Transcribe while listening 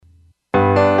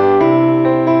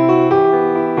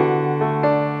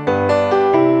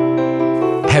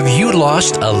Have you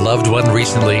lost a loved one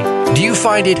recently? Do you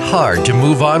find it hard to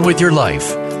move on with your life?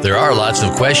 There are lots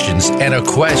of questions and a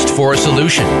quest for a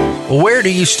solution. Where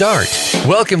do you start?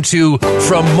 Welcome to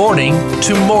From Morning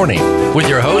to Morning with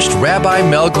your host, Rabbi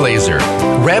Mel Glazer.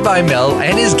 Rabbi Mel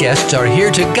and his guests are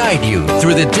here to guide you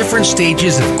through the different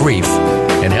stages of grief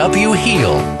and help you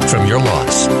heal from your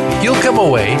loss. You'll come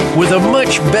away with a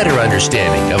much better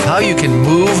understanding of how you can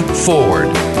move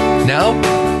forward. Now,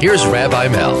 here's Rabbi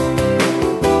Mel.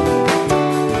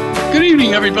 Good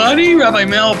evening, everybody. Rabbi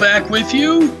Mel back with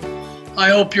you. I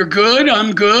hope you're good.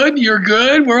 I'm good. You're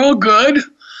good. We're all good.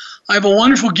 I have a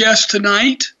wonderful guest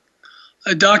tonight,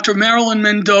 Dr. Marilyn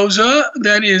Mendoza.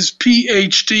 That is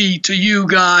PhD to you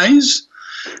guys.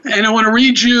 And I want to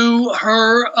read you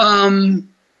her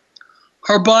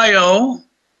bio,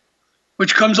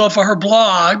 which comes off of her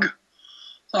blog,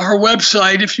 her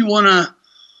website. If you want to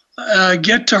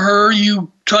get to her,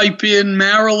 you type in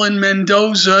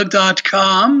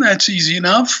MarilynMendoza.com. That's easy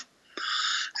enough.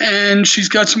 And she's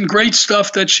got some great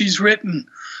stuff that she's written.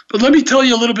 But let me tell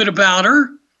you a little bit about her.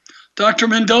 Dr.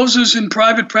 Mendoza is in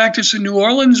private practice in New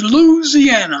Orleans,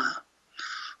 Louisiana.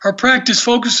 Her practice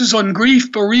focuses on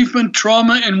grief, bereavement,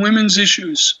 trauma, and women's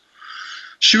issues.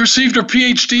 She received her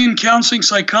PhD in counseling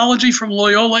psychology from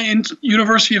Loyola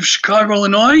University of Chicago,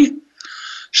 Illinois.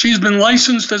 She's been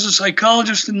licensed as a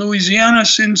psychologist in Louisiana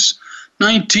since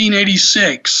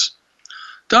 1986.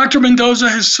 Dr. Mendoza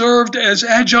has served as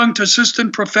adjunct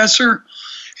assistant professor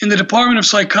in the Department of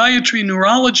Psychiatry and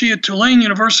Neurology at Tulane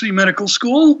University Medical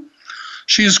School.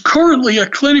 She is currently a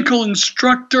clinical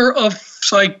instructor of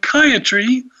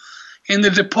psychiatry in the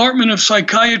Department of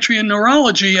Psychiatry and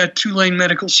Neurology at Tulane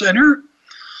Medical Center.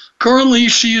 Currently,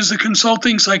 she is a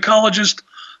consulting psychologist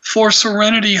for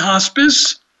Serenity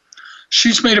Hospice.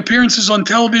 She's made appearances on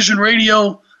television,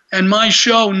 radio, and my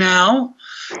show now,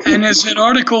 and has had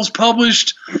articles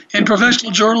published in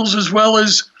professional journals as well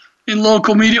as in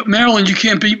local media. Marilyn, you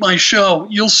can't beat my show.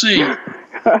 You'll see.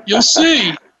 You'll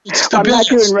see. It's the I'm best.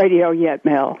 not doing radio yet,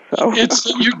 Mel. So.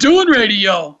 You're doing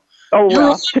radio. Oh, You're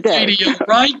well, on today. Radio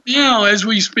right now as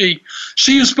we speak.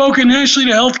 She has spoken nationally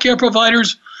to healthcare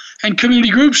providers and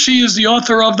community groups. She is the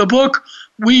author of the book,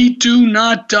 We Do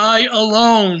Not Die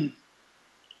Alone,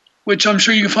 which I'm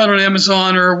sure you can find on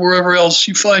Amazon or wherever else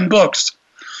you find books.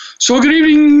 So good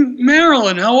evening,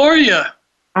 Marilyn. How are you?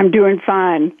 I'm doing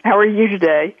fine. How are you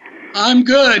today? I'm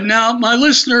good. Now, my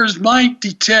listeners might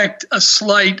detect a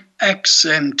slight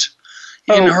accent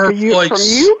in her voice. From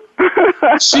you?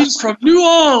 She's from New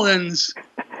Orleans.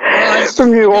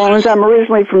 From New Orleans. I'm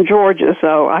originally from Georgia,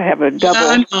 so I have a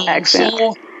double accent.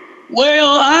 So,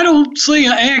 well, I don't see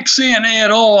an accent at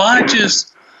all. I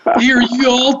just hear you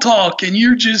all talk, and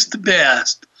you're just the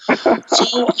best.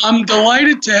 So I'm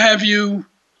delighted to have you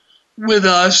with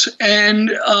us.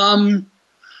 And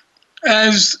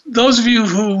as those of you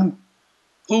who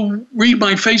read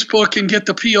my Facebook and get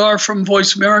the PR from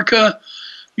Voice America,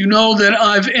 you know that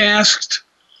I've asked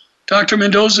Dr.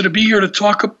 Mendoza to be here to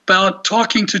talk about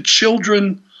talking to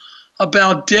children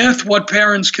about death, what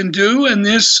parents can do. And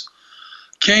this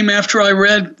came after I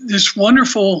read this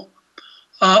wonderful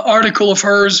article of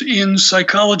hers in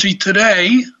Psychology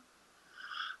Today,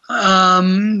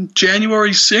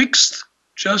 January 6th,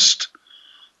 just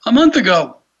a month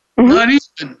ago. Mm-hmm. Not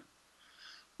even.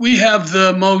 We have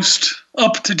the most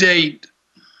up-to-date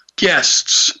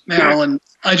guests, Marilyn.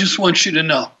 I just want you to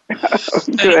know.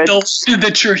 And they'll see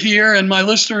that you're here, and my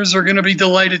listeners are going to be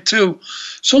delighted too.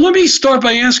 So let me start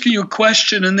by asking you a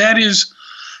question, and that is,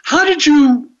 how did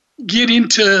you get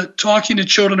into talking to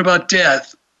children about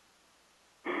death?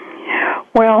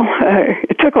 Well,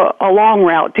 it took a long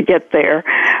route to get there.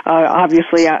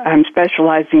 Obviously, I'm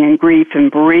specializing in grief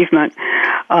and bereavement.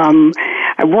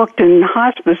 I worked in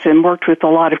hospice and worked with a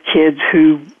lot of kids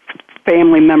who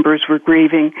family members were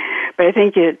grieving, but I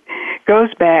think it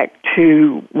goes back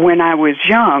to when I was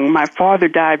young. My father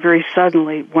died very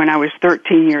suddenly when I was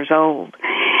 13 years old,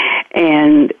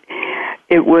 and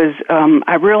it was,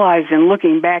 I realize in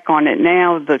looking back on it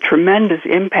now, the tremendous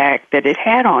impact that it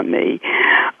had on me.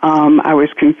 I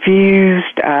was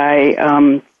confused.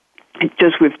 I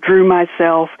just withdrew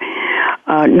myself.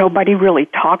 Nobody really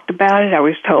talked about it. I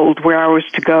was told where I was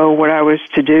to go, what I was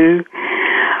to do.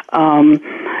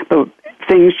 But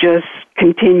things just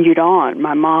continued on.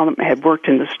 My mom had worked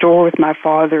in the store with my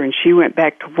father, and she went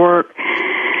back to work.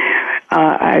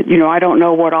 I don't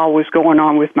know what all was going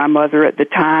on with my mother at the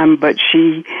time, but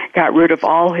she got rid of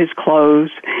all his clothes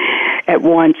at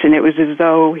once, and it was as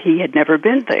though he had never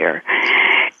been there.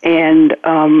 And,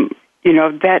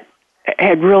 that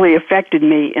had really affected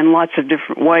me in lots of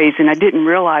different ways, and I didn't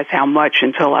realize how much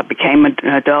until I became an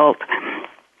adult.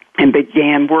 and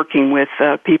began working with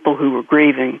people who were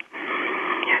grieving.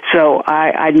 So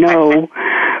I know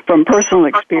from personal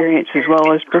experience as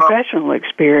well as professional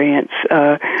experience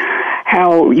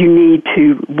how you need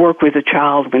to work with a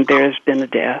child when there's been a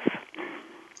death.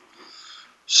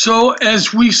 So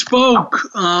as we spoke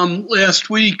last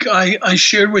week, I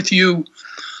shared with you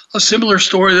a similar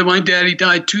story that my daddy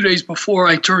died 2 days before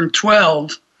I turned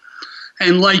 12.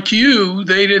 And like you,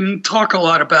 they didn't talk a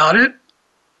lot about it.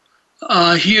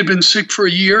 He had been sick for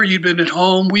a year. He'd been at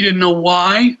home. We didn't know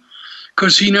why,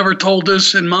 because he never told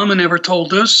us and Mama never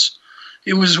told us.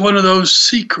 It was one of those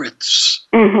secrets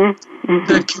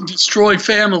that can destroy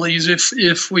families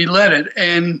if we let it.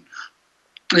 And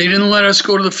they didn't let us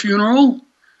go to the funeral.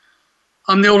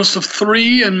 I'm the oldest of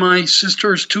 3, and my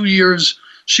sister is 2 years.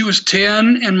 She was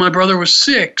 10, and my brother was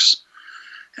 6.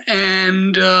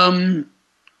 And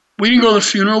we didn't go to the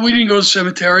funeral. We didn't go to the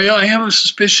cemetery. I have a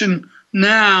suspicion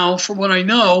now, from what I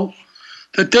know,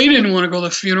 that they didn't want to go to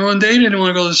the funeral and they didn't want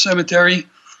to go to the cemetery.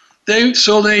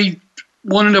 So they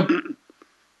wanted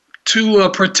to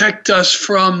protect us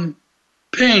from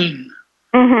pain,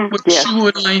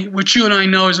 which you and I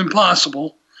know is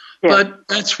impossible. Yeah. But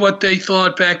that's what they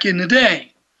thought back in the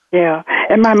day. Yeah,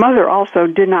 and my mother also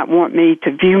did not want me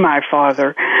to view my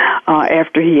father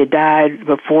after he had died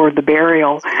before the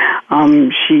burial.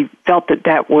 She felt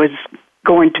that was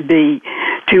going to be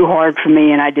too hard for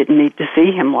me, and I didn't need to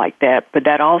see him like that. But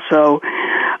that also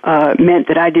meant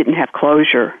that I didn't have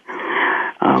closure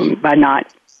by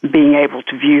not being able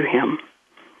to view him.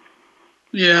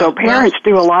 Yeah. So parents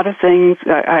do a lot of things,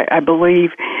 I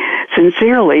believe,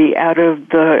 sincerely out of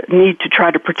the need to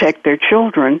try to protect their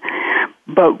children.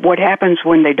 But what happens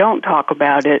when they don't talk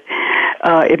about it,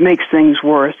 it makes things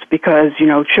worse because,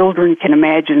 children can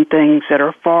imagine things that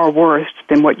are far worse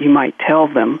than what you might tell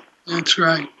them. That's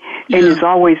right. Yeah. And it's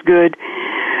always good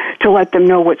to let them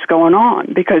know what's going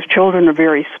on because children are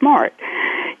very smart.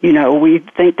 We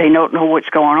think they don't know what's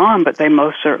going on, but they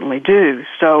most certainly do.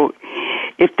 So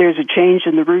if there's a change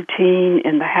in the routine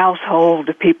in the household,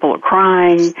 if people are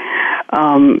crying,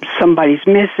 somebody's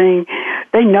missing,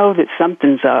 they know that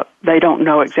something's up. They don't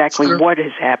know exactly what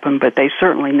has happened, but they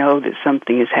certainly know that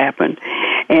something has happened.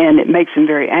 And it makes them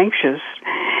very anxious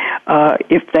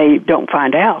if they don't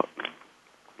find out.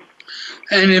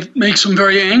 And it makes them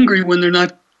very angry when they're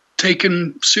not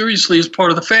taken seriously as part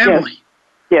of the family.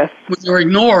 Yes. When they're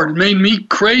ignored. It made me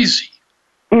crazy.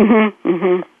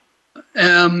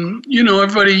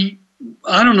 Everybody,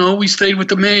 I don't know, we stayed with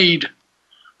the maid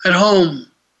at home,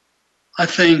 I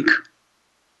think,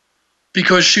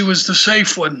 because she was the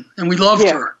safe one, and we loved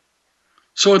her.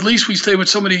 So at least we stayed with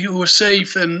somebody who was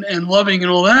safe and loving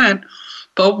and all that,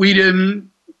 but we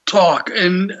didn't talk.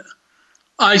 And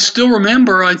I still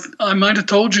remember, I might have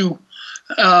told you,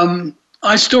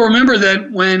 I still remember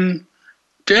that when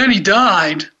Daddy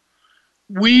died,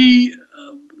 we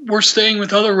were staying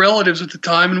with other relatives at the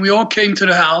time, and we all came to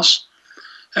the house.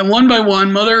 And one by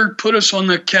one, Mother put us on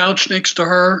the couch next to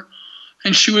her,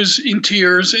 and she was in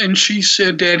tears, and she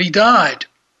said, Daddy died.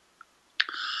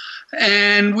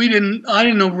 And I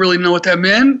didn't really know what that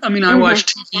meant. I mean, I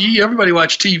watched TV, everybody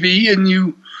watched TV, and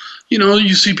you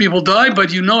see people die,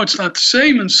 but it's not the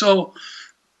same. And so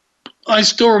I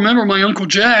still remember my Uncle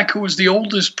Jack, who was the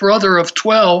oldest brother of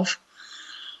 12,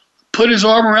 put his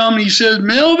arm around me. He said,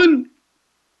 Melvin,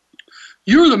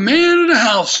 you're the man of the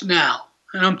house now.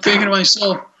 And I'm thinking to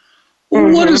myself,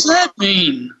 well, what does that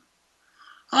mean?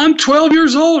 I'm 12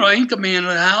 years old. I ain't the man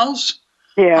of the house.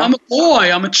 Yeah. I'm a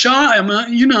boy. I'm a child.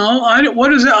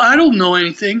 What is that? I don't know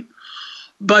anything.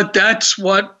 But that's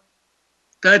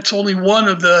only one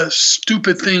of the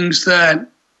stupid things that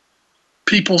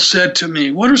people said to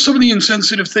me. What are some of the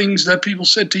insensitive things that people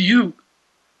said to you?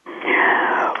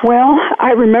 Well,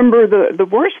 I remember the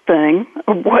worst thing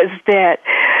was that,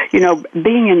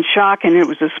 being in shock, and it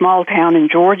was a small town in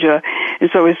Georgia, and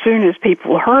so as soon as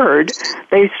people heard,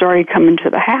 they started coming to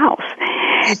the house.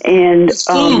 And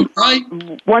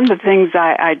one of the things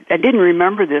I didn't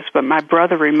remember this, but my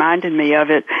brother reminded me of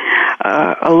it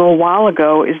a little while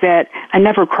ago, is that I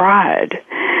never cried.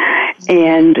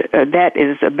 And that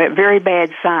is a very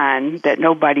bad sign that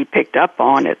nobody picked up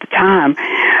on at the time.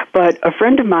 But a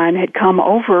friend of mine had come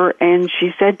over, and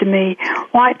she said to me,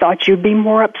 well, I thought you'd be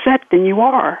more upset than you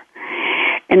are.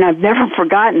 And I've never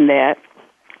forgotten that,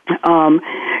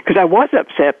 because I was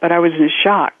upset, but I was in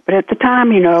shock. But at the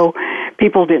time,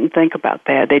 people didn't think about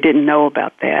that. They didn't know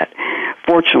about that.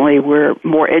 Fortunately, we're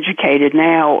more educated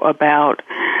now about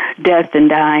death and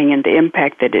dying and the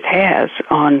impact that it has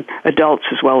on adults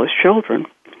as well as children.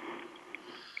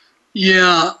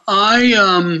 Yeah,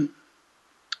 I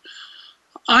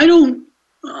don't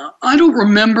I don't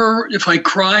remember if I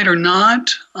cried or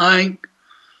not. I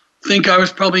think I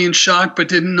was probably in shock, but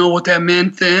didn't know what that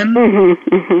meant then.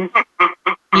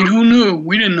 I mean, who knew?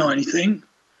 We didn't know anything.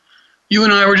 You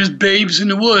and I were just babes in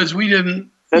the woods. We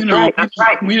didn't, That's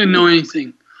right. We didn't know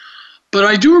anything. But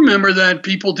I do remember that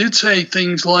people did say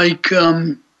things like,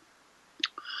 well,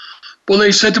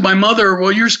 they said to my mother,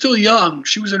 well, you're still young.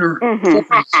 She was in her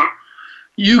 40s.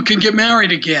 You can get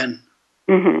married again.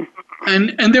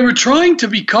 And they were trying to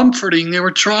be comforting. They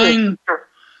were trying,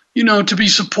 to be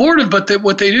supportive. But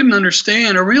what they didn't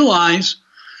understand or realize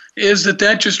is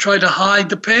that just tried to hide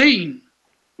the pain.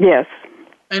 Yes.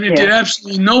 And it did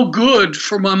absolutely no good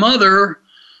for my mother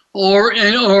or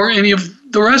any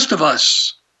of the rest of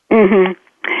us.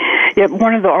 Yeah,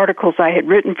 one of the articles I had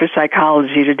written for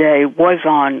Psychology Today was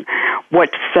on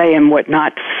what to say and what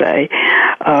not to say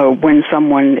when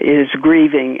someone is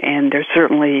grieving. And there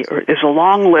certainly is a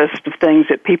long list of things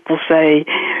that people say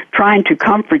trying to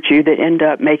comfort you that end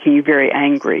up making you very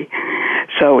angry.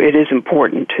 So it is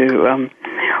important to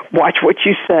watch what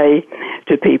you say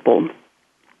to people.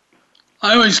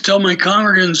 I always tell my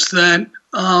congregants that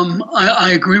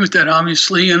I agree with that,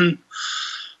 obviously, and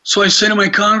so I say to my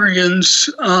congregants,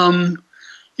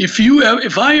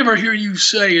 if I ever hear you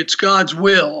say it's God's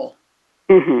will,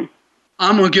 I'm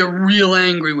going to get real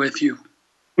angry with you.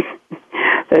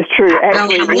 That's true.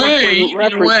 Actually,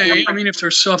 in a way, I mean, if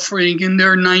they're suffering and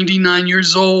they're 99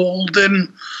 years old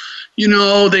and,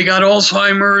 they got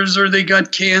Alzheimer's or they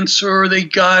got cancer or they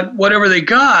got whatever they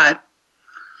got,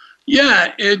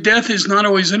 death is not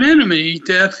always an enemy.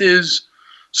 Death is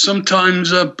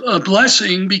sometimes a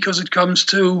blessing because it comes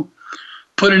to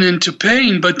put an end to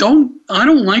pain. But I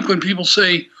don't like when people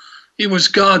say it was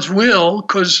God's will,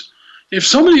 because if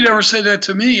somebody had ever said that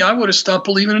to me, I would have stopped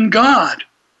believing in God.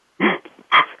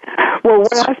 Well,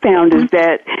 what I found is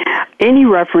that any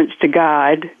reference to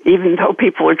God, even though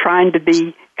people are trying to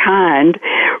be kind,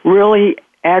 really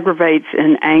aggravates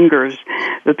and angers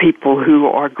the people who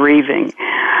are grieving.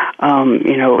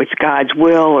 It's God's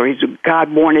will, or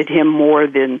God wanted him more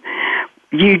than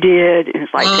you did, and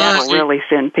it's like that'll really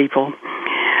send people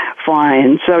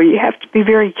flying. So you have to be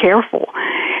very careful.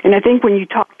 And I think when you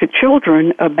talk to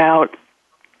children about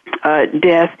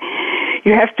death,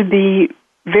 you have to be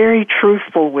very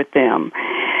truthful with them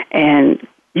and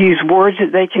use words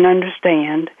that they can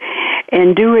understand,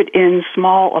 and do it in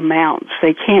small amounts.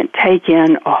 They can't take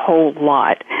in a whole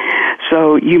lot.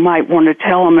 So you might want to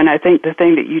tell them, and I think the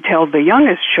thing that you tell the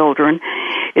youngest children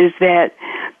is that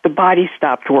the body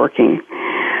stopped working,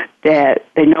 that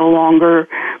they no longer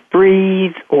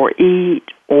breathe or eat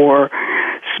or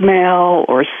smell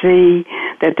or see,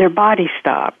 that their body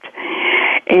stopped.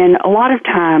 And a lot of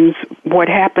times what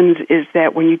happens is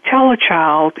that when you tell a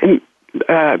child, and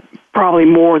probably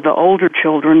more the older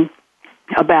children,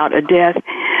 about a death,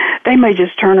 they may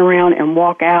just turn around and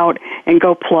walk out and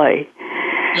go play.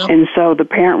 Yep. And so the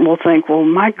parent will think, well,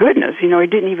 my goodness, he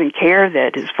didn't even care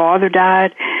that his father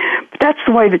died. But that's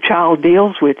the way the child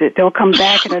deals with it. They'll come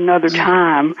back at another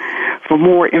time for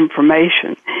more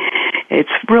information. It's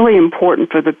really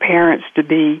important for the parents to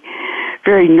be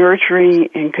very nurturing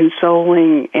and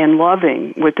consoling and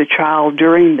loving with the child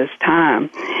during this time.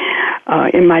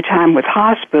 In my time with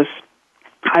hospice,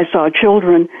 I saw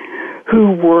children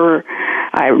who were,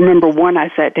 I remember one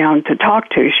I sat down to talk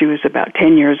to. She was about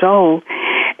 10 years old,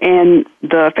 and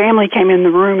the family came in the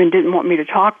room and didn't want me to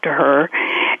talk to her,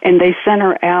 and they sent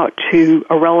her out to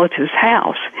a relative's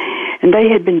house. And they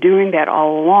had been doing that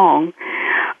all along.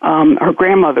 Her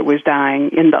grandmother was dying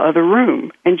in the other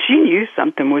room, and she knew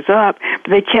something was up,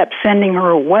 but they kept sending her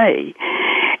away.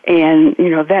 And,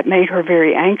 that made her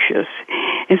very anxious.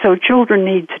 And so children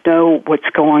need to know what's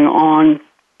going on,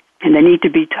 and they need to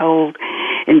be told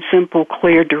in simple,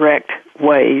 clear, direct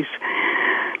ways.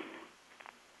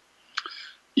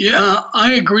 Yeah,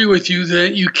 I agree with you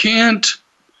that you can't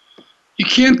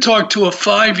talk to a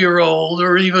 5-year-old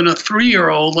or even a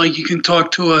 3-year-old like you can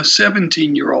talk to a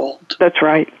 17-year-old. That's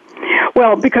right.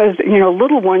 Well, because,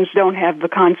 little ones don't have the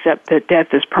concept that death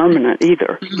is permanent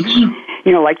either.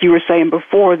 Like you were saying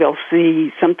before, they'll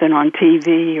see something on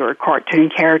TV or a cartoon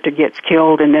character gets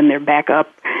killed and then they're back up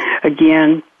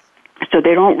again. So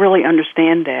they don't really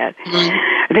understand that.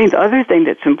 I think the other thing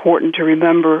that's important to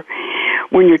remember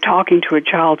when you're talking to a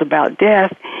child about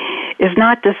death is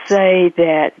not to say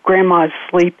that grandma's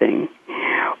sleeping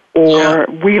or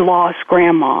we lost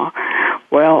grandma.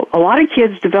 Well, a lot of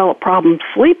kids develop problems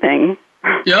sleeping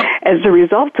as a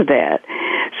result of that.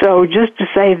 So just to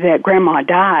say that grandma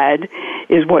died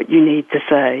is what you need to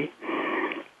say.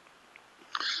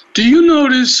 Do you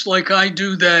notice, like I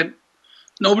do, that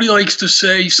Nobody likes to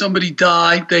say somebody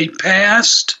died. They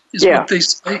passed is what they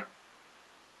say.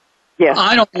 Yes.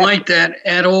 I don't like that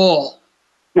at all.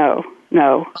 No.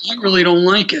 I really don't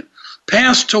like it.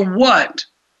 Passed to what?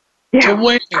 Yeah. To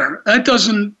where? That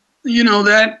doesn't,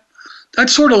 that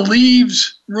sort of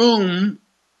leaves room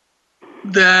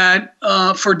that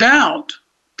for doubt.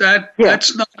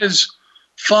 That's not as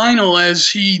final as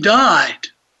he died,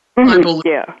 I believe.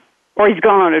 Yeah. Or he's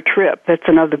gone on a trip. That's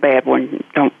another bad one.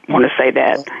 Don't want to say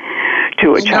that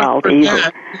to a child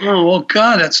either. Oh, well,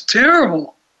 God, that's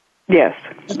terrible. Yes.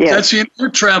 That's the end of your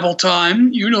travel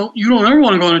time. You don't ever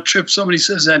want to go on a trip. Somebody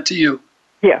says that to you.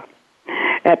 Yeah,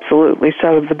 absolutely.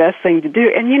 So the best thing to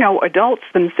do, and adults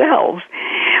themselves,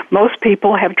 most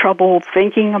people have trouble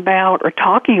thinking about or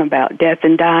talking about death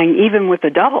and dying, even with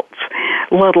adults,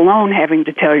 let alone having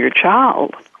to tell your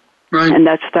child. Right. And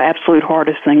that's the absolute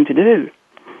hardest thing to do.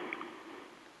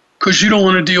 Because you don't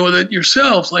want to deal with it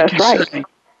yourself, like that's you say.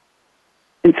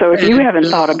 And so if you haven't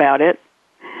thought about it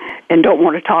and don't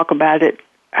want to talk about it,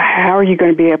 how are you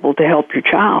going to be able to help your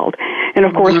child? And,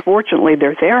 of course, fortunately,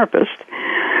 there are therapists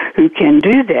who can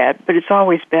do that, but it's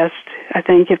always best, I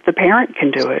think, if the parent can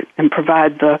do it and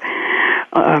provide the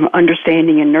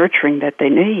understanding and nurturing that they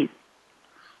need.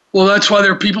 Well, that's why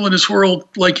there are people in this world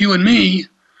like you and me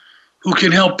who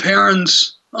can help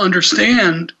parents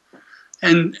understand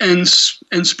and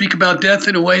speak about death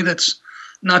in a way that's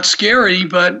not scary,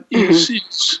 but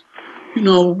it's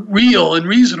real and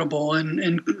reasonable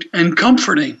and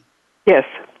comforting. Yes.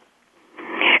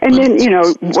 And then,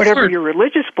 whatever your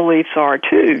religious beliefs are,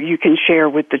 too, you can share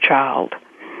with the child.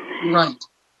 Right.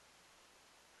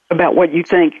 About what you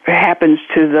think happens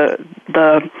to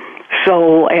the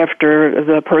soul after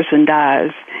the person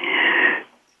dies.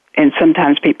 And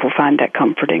sometimes people find that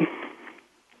comforting.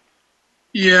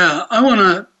 Yeah, I want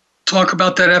to talk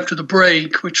about that after the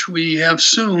break, which we have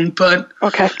soon. But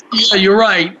okay. Yeah, you're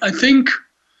right. I think,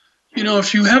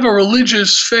 if you have a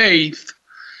religious faith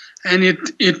and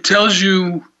it tells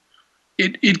you,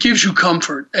 it gives you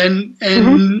comfort. And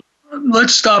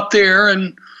let's stop there.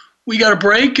 And we got a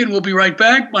break and we'll be right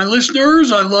back. My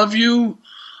listeners, I love you.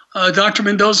 Dr.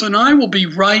 Mendoza and I will be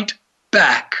right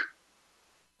back.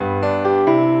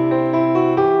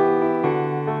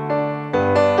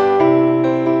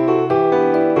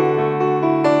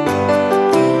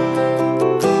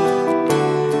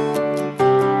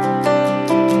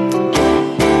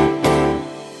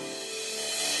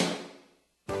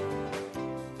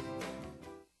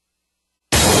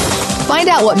 Find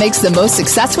out what makes the most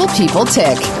successful people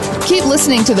tick. Keep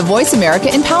listening to the Voice America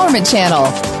Empowerment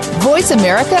Channel.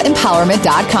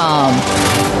 VoiceAmericaEmpowerment.com.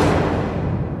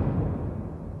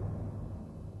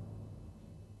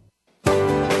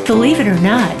 Believe it or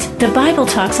not, the Bible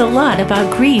talks a lot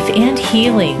about grief and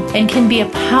healing and can be a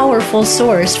powerful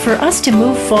source for us to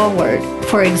move forward.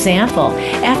 For example,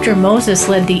 after Moses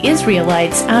led the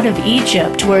Israelites out of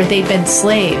Egypt where they'd been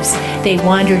slaves, they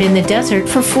wandered in the desert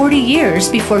for 40 years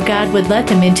before God would let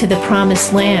them into the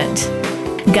Promised Land.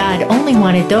 God only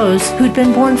wanted those who'd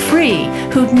been born free,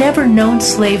 who'd never known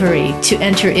slavery, to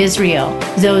enter Israel.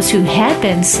 Those who had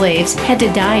been slaves had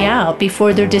to die out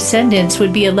before their descendants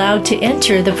would be allowed to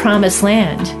enter the Promised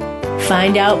Land.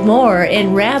 Find out more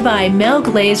in Rabbi Mel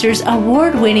Glazer's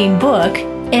award-winning book,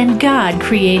 And God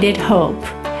Created Hope,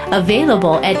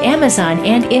 available at Amazon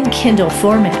and in Kindle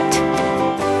format.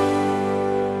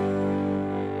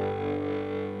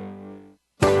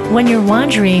 When you're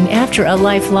wandering after a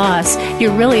life loss,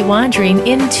 you're really wandering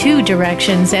in two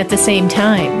directions at the same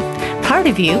time. Part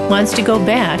of you wants to go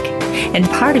back, and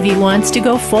part of you wants to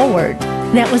go forward.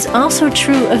 That was also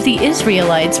true of the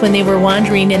Israelites when they were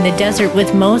wandering in the desert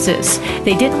with Moses.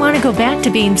 They didn't want to go back to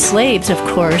being slaves, of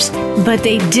course, but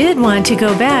they did want to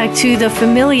go back to the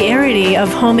familiarity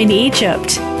of home in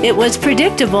Egypt. It was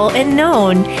predictable and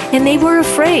known, and they were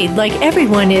afraid, like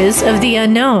everyone is, of the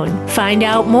unknown. Find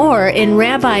out more in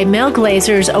Rabbi Mel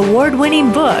Glazer's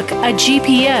award-winning book, A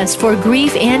GPS for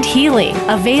Grief and Healing,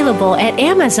 available at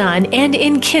Amazon and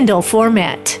in Kindle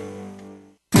format.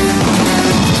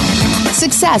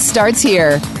 Success starts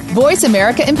here.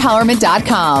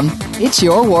 VoiceAmericaEmpowerment.com. It's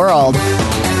your world.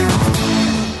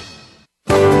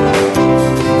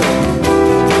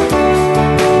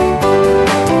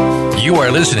 You are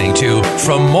listening to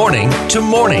From Morning to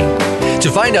Morning.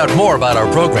 To find out more about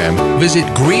our program, visit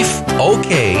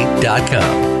griefok.com.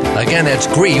 Again, that's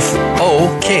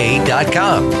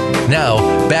griefok.com. Now,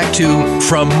 back to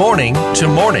From Morning to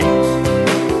Morning.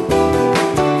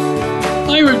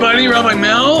 Hi, everybody. Rabbi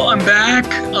Mel. I'm back.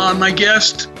 My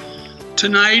guest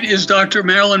tonight is Dr.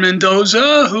 Marilyn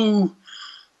Mendoza, who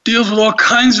deals with all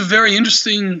kinds of very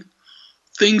interesting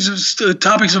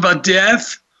topics about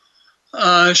death.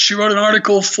 She wrote an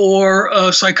article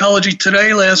for Psychology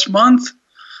Today last month.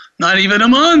 Not even a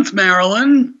month,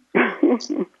 Marilyn.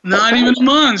 Not even a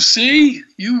month. See,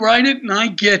 you write it and I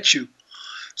get you.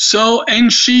 So,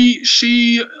 and she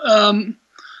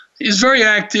is very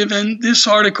active, and this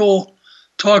article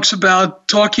talks about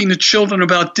talking to children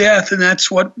about death, and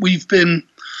that's what we've been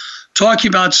talking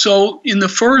about. So in the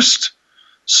first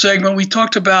segment, we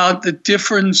talked about the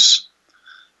difference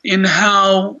in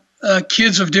how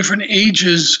kids of different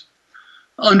ages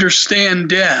understand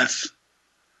death.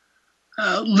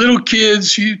 Little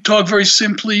kids, you talk very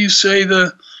simply, you say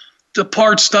the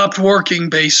part stopped working,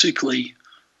 basically.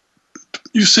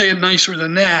 You say it nicer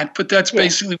than that, but that's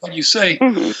basically what you say.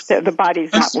 Mm-hmm. The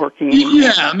body's not working anymore.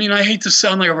 Yeah, I mean, I hate to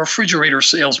sound like a refrigerator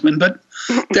salesman, but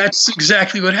that's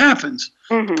exactly what happens.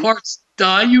 Mm-hmm. Parts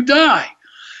die, you die.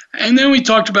 And then we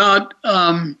talked about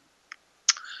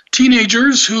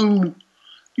teenagers who,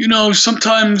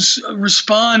 sometimes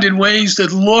respond in ways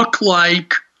that look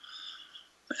like,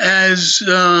 as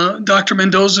Dr.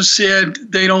 Mendoza said,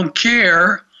 they don't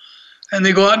care, and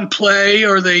they go out and play,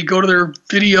 or they go to their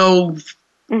video,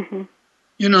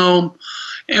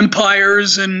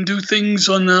 empires and do things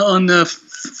on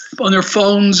their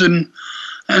phones and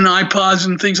iPods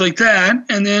and things like that.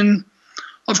 And then,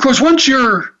 of course, once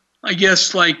you're, I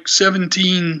guess, like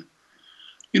 17,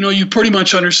 you pretty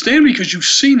much understand because you've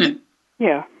seen it.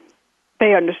 Yeah.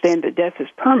 They understand that death is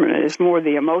permanent. It's more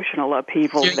the emotional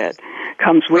upheaval that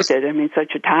comes with it. I mean,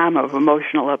 such a time of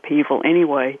emotional upheaval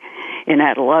anyway in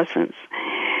adolescence.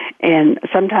 And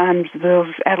sometimes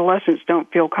those adolescents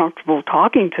don't feel comfortable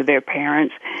talking to their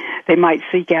parents. They might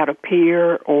seek out a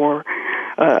peer or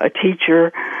a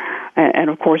teacher. And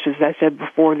of course, as I said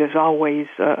before, there's always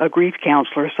a grief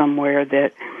counselor somewhere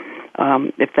that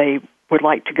if they would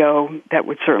like to go, that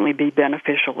would certainly be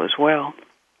beneficial as well.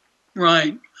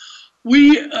 Right.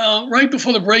 We right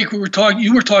before the break, you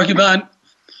were talking about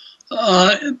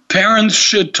parents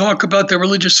should talk about their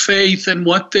religious faith and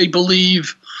what they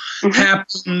believe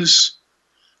happens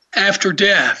after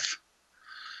death.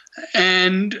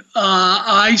 And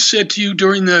I said to you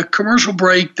during the commercial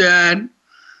break that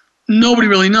nobody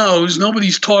really knows.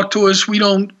 Nobody's talked to us. We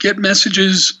don't get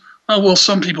messages. Well,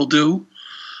 some people do.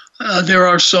 There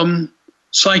are some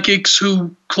psychics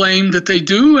who claim that they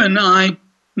do, and I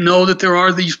know that there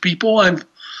are these people. I've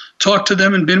talked to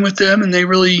them and been with them, and they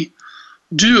really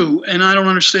do. And I don't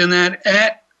understand that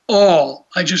at all.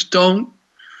 I just don't.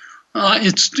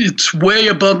 It's way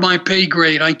above my pay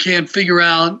grade. I can't figure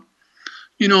out,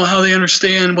 how they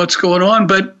understand what's going on.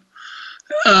 But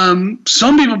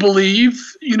some people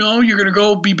believe, you're going to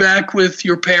go be back with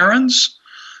your parents,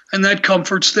 and that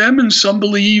comforts them. And some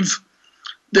believe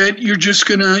that your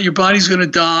body's going to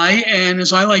die. And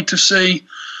as I like to say,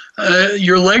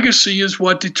 your legacy is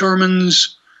what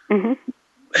determines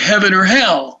heaven or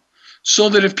hell. So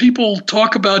that if people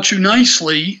talk about you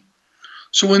nicely,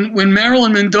 so when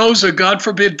Marilyn Mendoza, God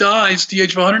forbid, dies at the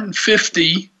age of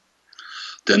 150,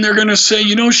 then they're going to say,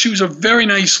 she was a very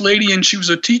nice lady, and she was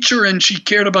a teacher, and she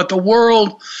cared about the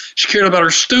world, she cared about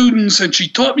her students, and she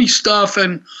taught me stuff,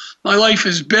 and my life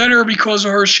is better because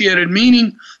of her. She added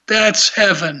meaning. That's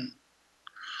heaven.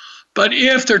 But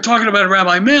if they're talking about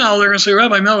Rabbi Mel, they're going to say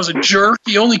Rabbi Mel was a jerk.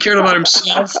 He only cared about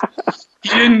himself. He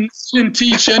didn't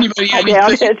teach anybody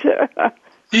anything.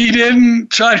 He didn't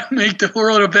try to make the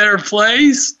world a better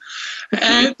place.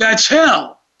 And that's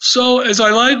hell. So as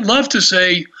I love to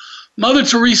say, Mother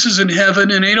Teresa's in heaven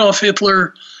and Adolf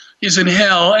Hitler is in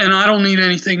hell, and I don't need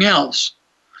anything else.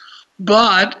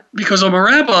 But because I'm a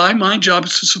rabbi, my job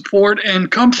is to support and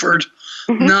comfort,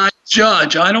 not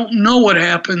judge. I don't know what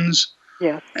happens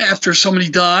after somebody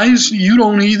dies. You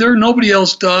don't either. Nobody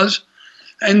else does.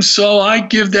 And so I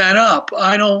give that up.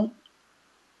 I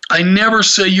never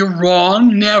say you're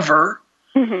wrong, never.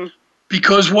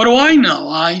 Because what do I know?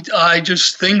 I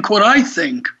just think what I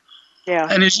think. Yeah.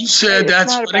 And as you said,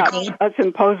 that's what I call it. Us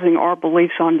imposing our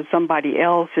beliefs onto somebody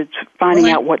else. It's finding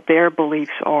out what their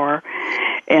beliefs are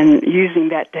and using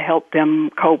that to help them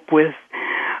cope with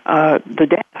the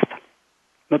death,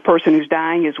 the person who's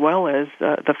dying as well as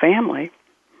the family.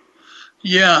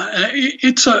 Yeah,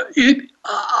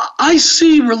 I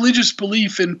see religious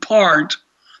belief in part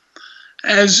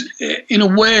as, in a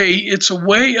way, it's a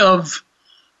way of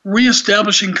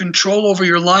reestablishing control over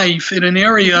your life in an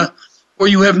area where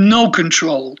you have no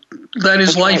control. That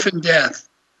is life and death.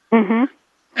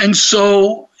 And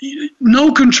so,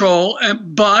 no control,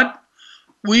 but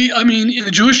in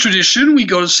the Jewish tradition, we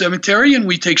go to the cemetery and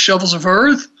we take shovels of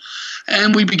earth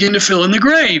and we begin to fill in the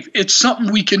grave. It's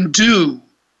something we can do.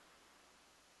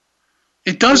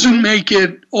 It doesn't make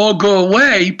it all go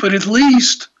away, but at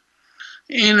least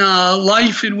in a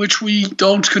life in which we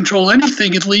don't control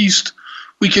anything, at least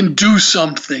we can do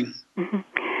something. Mm-hmm.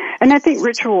 And I think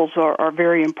rituals are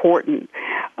very important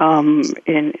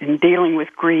in dealing with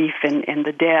grief and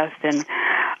the death, and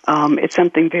it's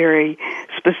something very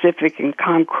specific and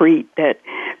concrete that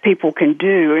people can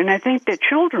do. And I think that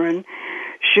children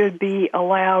should be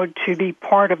allowed to be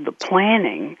part of the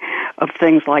planning of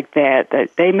things like that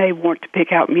they may want to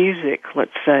pick out music,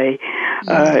 let's say,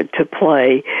 to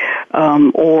play,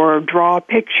 or draw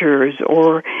pictures,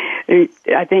 or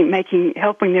I think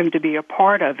helping them to be a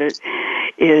part of it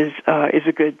is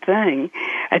a good thing.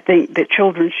 I think that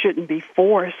children shouldn't be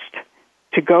forced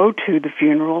to go to the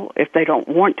funeral if they don't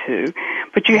want to,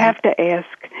 but you have to ask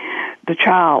the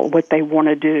child what they want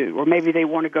to do, or maybe they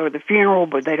want to go to the funeral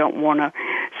but they don't want to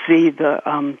see the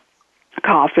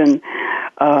coffin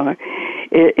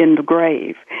in the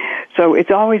grave. So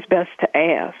it's always best to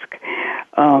ask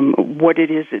what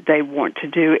it is that they want to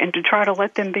do and to try to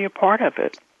let them be a part of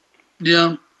it.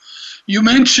 Yeah. You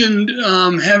mentioned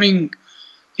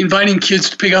inviting kids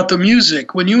to pick out the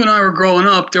music. When you and I were growing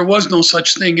up, there was no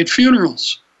such thing at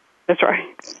funerals. That's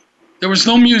right. There was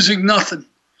no music, nothing.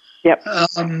 Yep.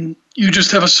 You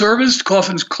just have a service,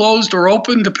 coffin's closed or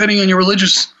open, depending on your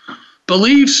religious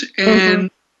beliefs,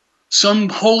 and some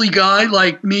holy guy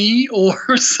like me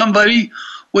or somebody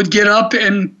would get up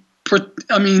and,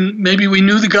 maybe we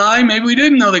knew the guy, maybe we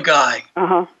didn't know the guy.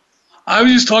 Uh-huh. I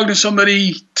was just talking to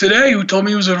somebody today who told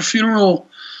me he was at a funeral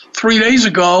 3 days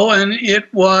ago, and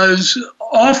it was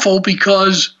awful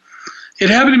because it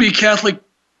happened to be a Catholic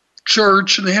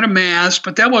church, and they had a mass,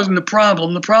 but that wasn't the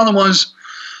problem. The problem was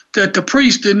that the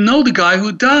priest didn't know the guy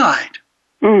who died.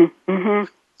 Mm-hmm.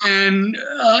 And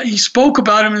he spoke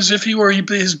about him as if he were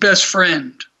his best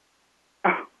friend.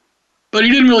 Oh. But he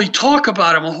didn't really talk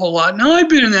about him a whole lot. Now, I've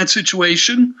been in that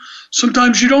situation.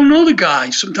 Sometimes you don't know the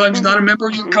guy. Sometimes not a member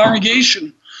of your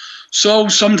congregation. So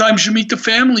sometimes you meet the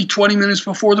family 20 minutes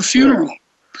before the funeral,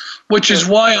 which is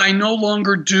why I no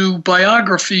longer do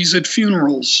biographies at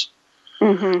funerals.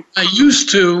 Mm-hmm. I used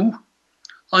to,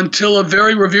 until a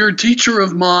very revered teacher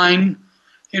of mine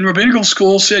in rabbinical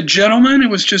school said, gentlemen, it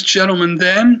was just gentlemen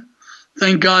then.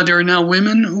 Thank God there are now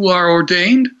women who are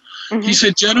ordained. Mm-hmm. He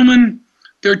said, gentlemen,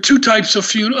 there are two types of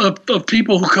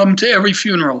people who come to every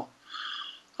funeral.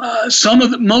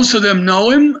 Most of them know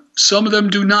him. Some of them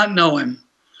do not know him.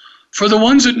 For the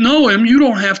ones that know him, you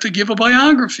don't have to give a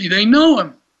biography. They know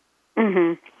him.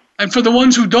 Mm-hmm. And for the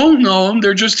ones who don't know him,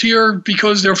 they're just here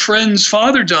because their friend's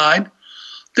father died,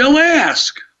 they'll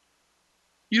ask.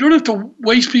 You don't have to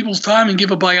waste people's time and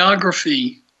give a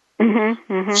biography.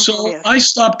 Mm-hmm. Mm-hmm. So yes. I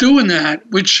stopped doing that,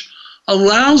 which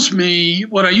allows me,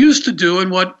 what I used to do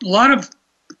and what a lot of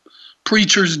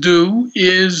preachers do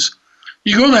is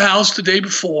you go to the house the day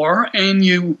before and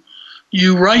you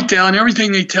write down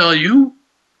everything they tell you,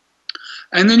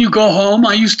 and then you go home.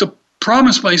 I used to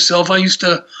promise myself, I used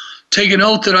to take an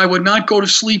oath that I would not go to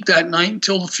sleep that night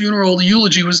until the funeral, the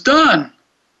eulogy was done.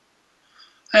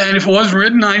 And if it wasn't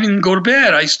written, I didn't go to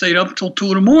bed. I stayed up until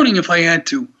 2 a.m. if I had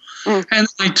to. And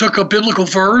I took a biblical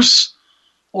verse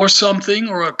or something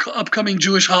or an upcoming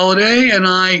Jewish holiday, and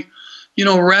I,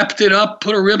 wrapped it up,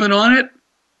 put a ribbon on it,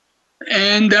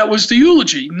 and that was the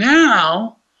eulogy.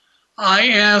 Now, I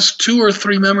ask 2 or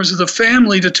 3 members of the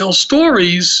family to tell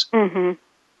stories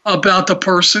about the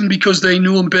person because they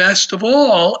knew him best of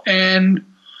all. And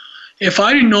if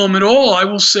I didn't know him at all, I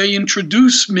will say,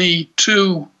 introduce me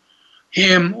to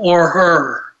him or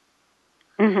her.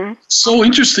 Mm-hmm. So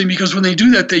interesting because when they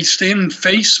do that, they stand and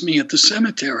face me at the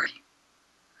cemetery.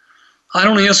 I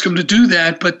don't ask them to do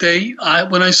that, but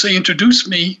when I say introduce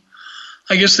me,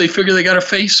 I guess they figure they got to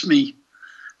face me.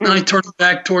 And I turn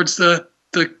back towards the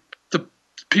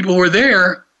people who are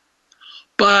there.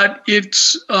 But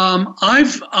it's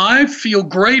I feel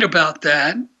great about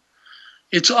that.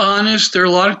 It's honest. There are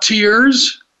a lot of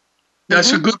tears.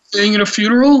 That's a good thing at a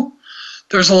funeral.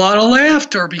 There's a lot of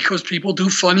laughter because people do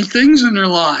funny things in their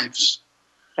lives.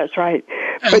 That's right.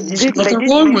 And But there's nothing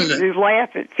wrong with it.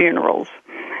 Laugh at funerals.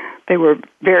 They were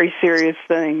very serious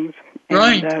things. And,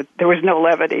 right. There was no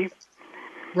levity.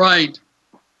 Right.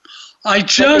 I'm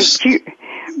sorry.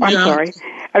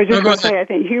 I was just going to say, I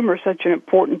think humor is such an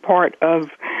important part of,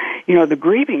 the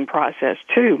grieving process,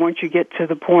 too. Once you get to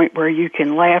the point where you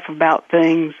can laugh about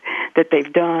things that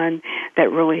they've done,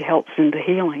 that really helps in the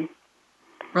healing.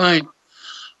 Right.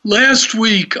 Last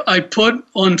week, I put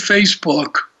on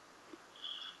Facebook,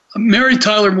 Mary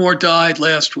Tyler Moore died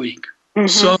last week. Mm-hmm.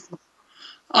 So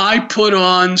I put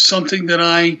on something that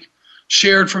I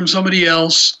shared from somebody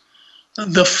else,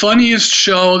 the funniest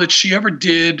show that she ever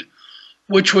did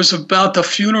which was about the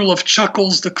funeral of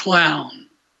Chuckles the Clown.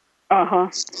 Uh-huh.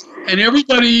 And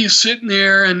everybody is sitting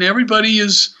there, and everybody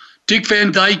is, Dick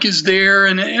Van Dyke is there,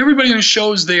 and everybody in the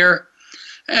show is there.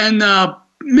 And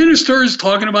minister is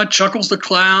talking about Chuckles the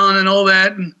Clown and all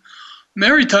that. And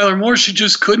Mary Tyler Moore, she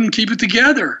just couldn't keep it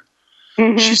together.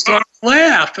 Mm-hmm. She started to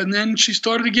laugh, and then she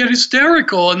started to get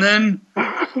hysterical, and then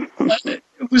it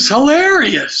was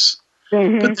hilarious.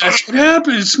 Mm-hmm. But that's what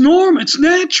happened. It's normal. It's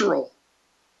natural.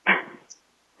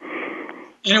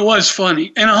 And it was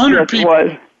funny. And 100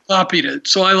 people copied it,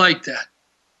 so I like that.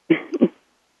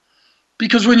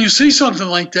 Because when you see something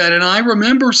like that, and I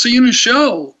remember seeing a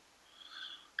show,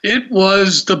 it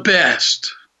was the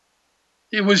best.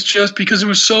 It was just because it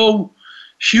was so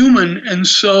human and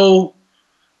so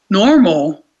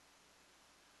normal,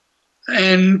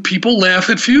 and people laugh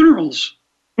at funerals.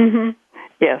 Mm-hmm.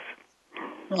 Yes.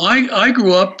 I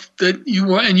grew up that you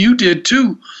were, and you did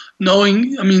too,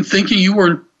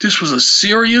 thinking this was a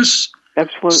serious,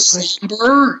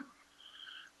 somber.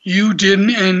 You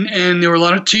didn't, and there were a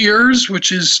lot of tears,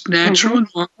 which is natural and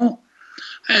normal.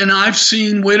 And I've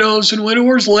seen widows and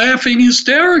widowers laughing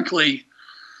hysterically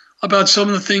about some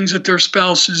of the things that their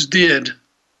spouses did.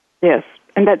 Yes,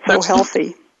 and that's so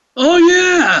healthy. Oh,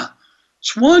 yeah.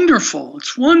 It's wonderful.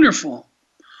 It's wonderful.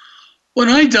 When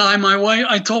I die,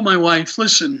 I told my wife,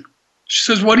 listen, she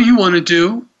says, what do you want to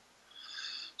do?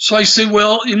 So I said,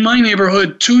 well, in my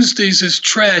neighborhood, Tuesdays is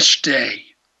trash day.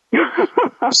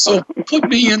 So put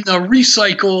me in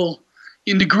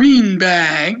the green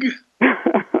bag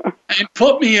and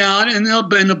put me out, and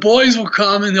the boys will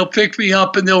come and they'll pick me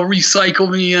up and they'll recycle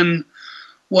me and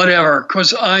whatever,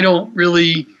 because I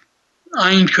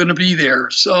ain't going to be there.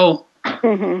 So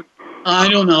I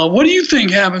don't know. What do you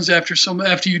think happens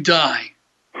after you die?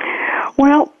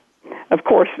 Well, of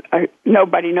course,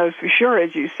 nobody knows for sure,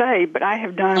 as you say, but I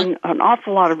have done an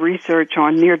awful lot of research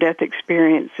on near-death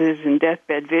experiences and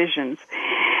deathbed visions,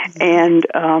 and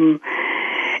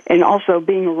also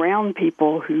being around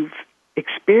people who've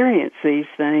experienced these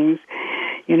things.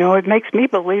 It makes me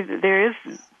believe that there is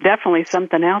definitely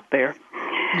something out there.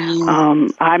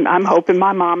 I'm hoping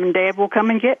my mom and dad will come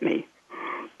and get me.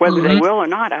 Whether they will or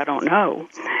not, I don't know.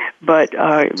 But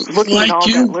looking at all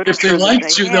that literature, if they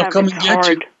like you, they'll come and get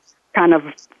you. Kind of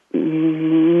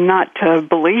not to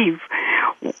believe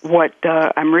what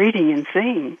I'm reading and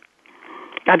seeing.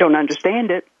 I don't understand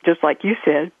it, just like you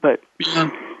said, but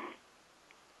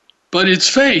it's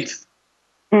faith.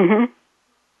 Mm-hmm.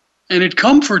 And it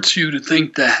comforts you to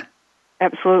think that.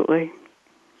 Absolutely.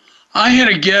 I had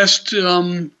a guest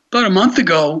about a month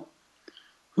ago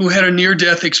who had a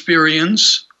near-death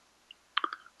experience,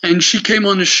 and she came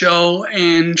on the show,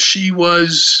 and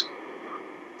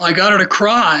I got her to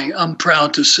cry, I'm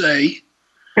proud to say.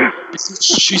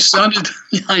 She sounded,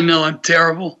 I know I'm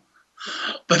terrible,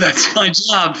 but that's my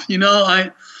job.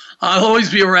 I'll always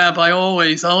be a rabbi, I'll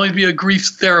always be a grief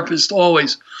therapist,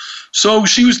 always. So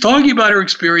she was talking about her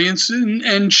experience,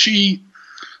 and she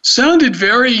sounded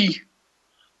very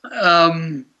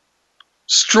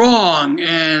strong,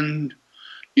 and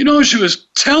she was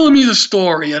telling me the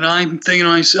story, and I'm thinking to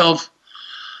myself,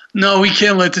 no, we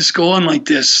can't let this go on like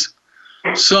this.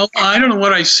 So I don't know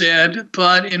what I said,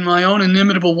 but in my own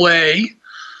inimitable way,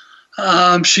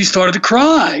 she started to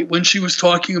cry when she was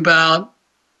talking about,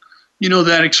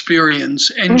 that experience.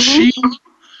 And she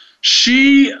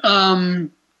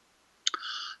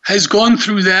has gone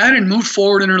through that and moved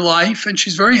forward in her life, and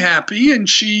she's very happy. And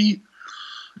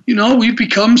we've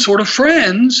become sort of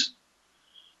friends.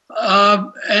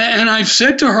 And I've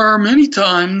said to her many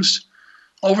times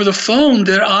over the phone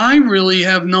that I really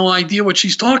have no idea what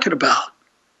she's talking about.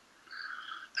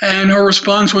 And her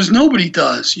response was, nobody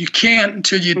does. You can't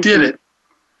until you did it.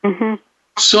 Mm-hmm.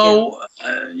 So,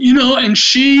 and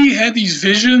she had these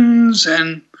visions,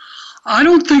 and I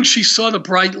don't think she saw the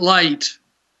bright light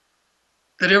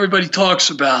that everybody talks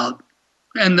about,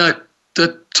 and the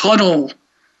tunnel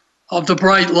of the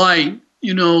bright light,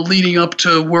 leading up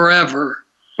to wherever.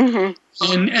 Mm-hmm.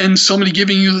 And somebody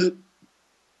giving you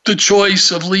the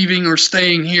choice of leaving or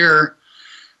staying here.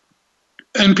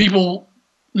 And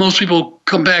most people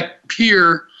come back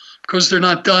here because they're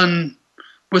not done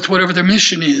with whatever their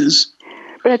mission is.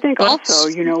 But I think also,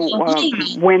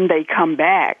 when they come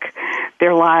back,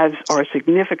 their lives are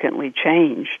significantly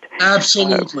changed.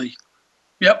 Absolutely.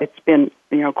 Yep. It's been,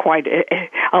 quite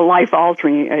a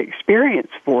life-altering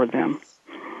experience for them.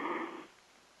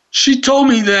 She told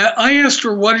me that. I asked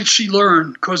her, what did she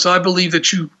learn? Because I believe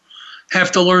that you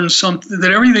have to learn something,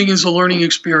 that everything is a learning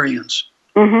experience.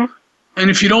 Mm-hmm. And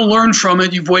if you don't learn from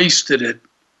it, you've wasted it.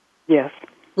 Yes.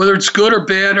 Whether it's good or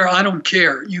bad, or I don't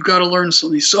care. You got to learn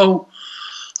something. So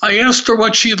I asked her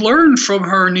what she had learned from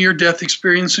her near-death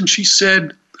experience, and she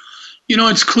said,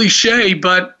 it's cliche,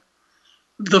 but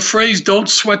the phrase "don't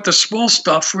sweat the small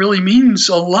stuff" really means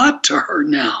a lot to her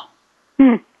now.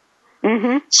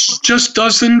 Mm-hmm.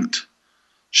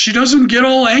 She doesn't get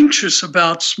all anxious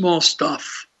about small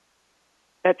stuff.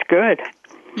 That's good.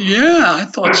 Yeah, I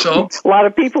thought so. A lot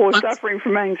of people suffering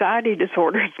from anxiety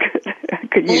disorders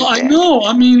could use that. I know.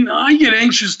 I mean, I get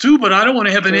anxious too, but I don't want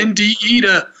to have an NDE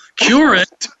to cure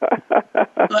it.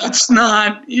 That's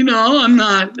not, I'm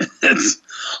not,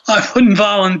 I wouldn't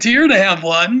volunteer to have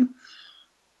one.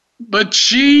 But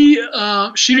she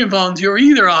didn't volunteer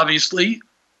either, obviously.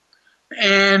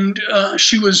 And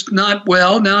she was not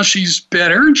well. Now she's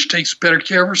better, and she takes better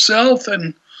care of herself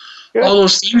and all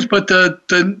those things. But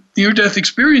the near-death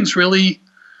experience really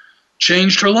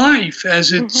changed her life,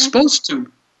 as it's supposed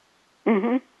to.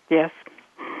 Mm-hmm. Yes.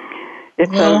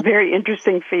 It's a very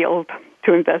interesting field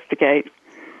to investigate.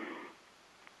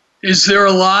 Is there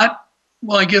a lot?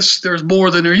 Well, I guess there's more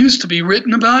than there used to be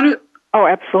written about it. Oh,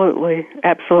 absolutely.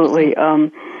 Absolutely.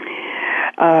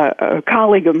 A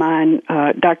colleague of mine,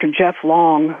 Dr. Jeff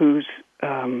Long, who's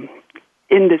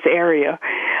in this area,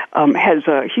 has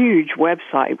a huge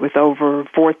website with over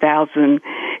 4,000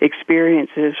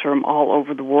 experiences from all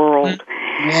over the world.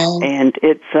 Wow. And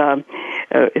it's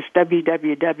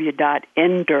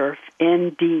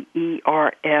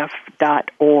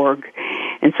www.nderf.org.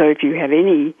 And so if you have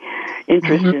any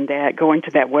interest in that, going to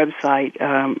that website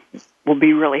will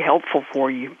be really helpful for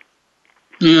you.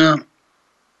 Yeah.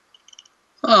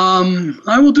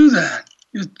 I will do that.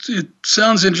 It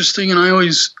sounds interesting, and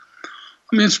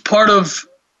it's part of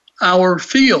our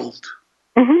field.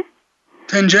 Mm-hmm.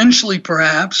 Tangentially,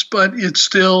 perhaps, but it's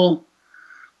still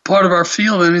part of our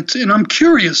field, and I'm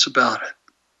curious about it.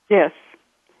 Yes.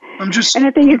 And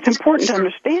I think it's important to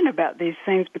understand about these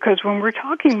things, because when we're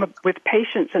talking with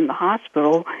patients in the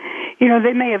hospital,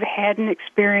 they may have had an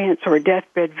experience or a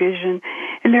deathbed vision,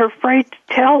 and they're afraid to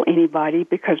tell anybody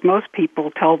because most people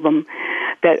tell them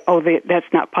that,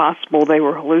 that's not possible, they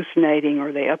were hallucinating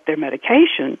or they upped their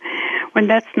medication, when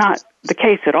that's not the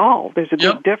case at all. There's a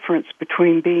big difference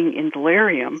between being in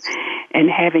delirium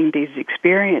and having these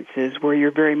experiences where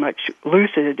you're very much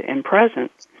lucid and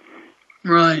present.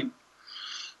 Right.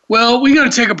 Well, we got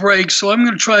to take a break, so I'm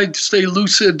going to try to stay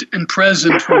lucid and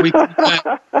present when we come back.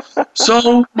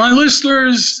 So, my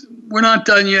listeners, we're not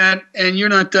done yet, and you're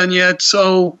not done yet,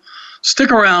 so stick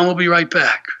around. We'll be right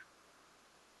back.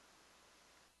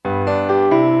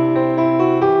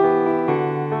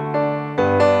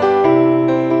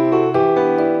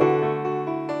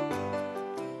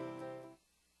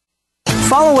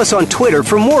 Follow us on Twitter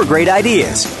for more great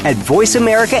ideas at Voice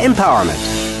America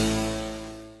Empowerment.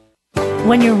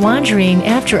 When you're wandering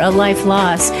after a life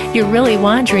loss, you're really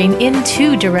wandering in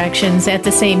two directions at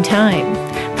the same time.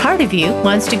 Part of you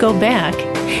wants to go back,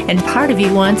 and part of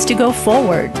you wants to go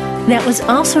forward. That was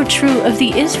also true of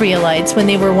the Israelites when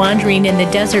they were wandering in the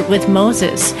desert with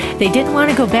Moses. They didn't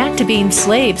want to go back to being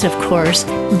slaves, of course,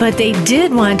 but they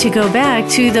did want to go back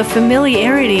to the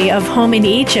familiarity of home in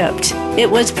Egypt. It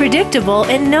was predictable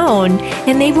and known,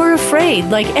 and they were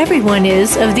afraid, like everyone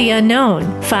is, of the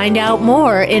unknown. Find out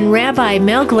more in Rabbi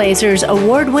Mel Glazer's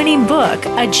award-winning book,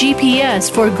 A GPS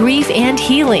for Grief and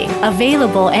Healing,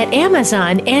 available at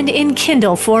Amazon and in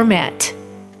Kindle format.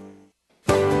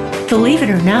 Believe it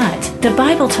or not, the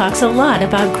Bible talks a lot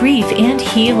about grief and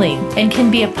healing and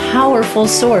can be a powerful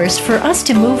source for us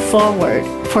to move forward.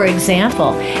 For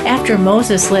example, after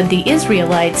Moses led the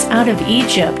Israelites out of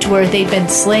Egypt where they'd been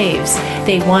slaves,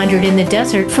 they wandered in the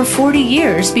desert for 40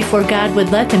 years before God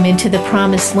would let them into the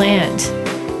promised land.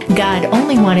 God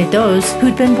only wanted those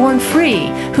who'd been born free,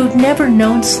 who'd never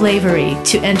known slavery,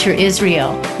 to enter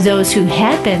Israel. Those who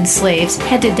had been slaves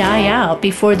had to die out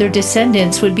before their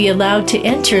descendants would be allowed to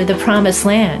enter the promised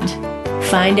land.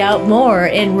 Find out more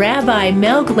in Rabbi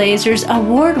Mel Glazer's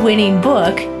award-winning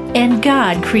book, And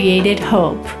God Created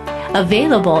Hope,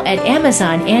 available at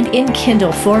Amazon and in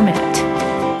Kindle format.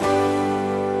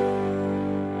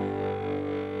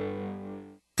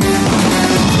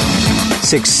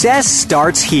 Success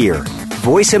starts here.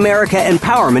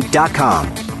 VoiceAmericaEmpowerment.com.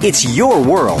 It's your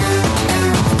world.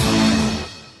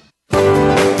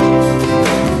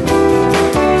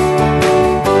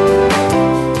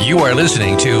 You are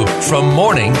listening to From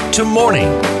Morning to Morning.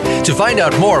 To find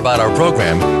out more about our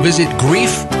program, visit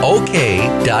griefok.com.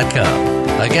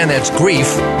 Again, that's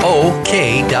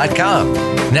griefok.com.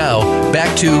 Now,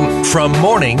 back to From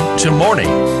Morning to Morning.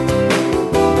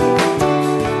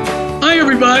 Hi,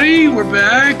 everybody. We're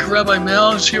back. Rabbi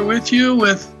Mel is here with you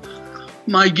with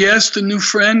my guest, a new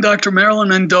friend, Dr. Marilyn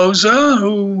Mendoza,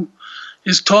 who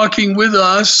is talking with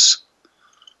us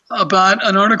about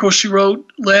an article she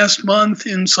wrote last month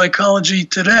in Psychology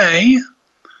Today,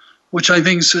 which I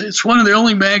think it's one of the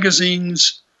only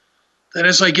magazines that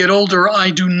as I get older, I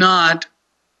do not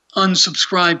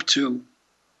unsubscribe to,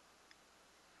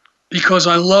 because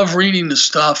I love reading the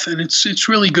stuff, and it's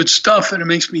really good stuff, and it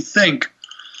makes me think.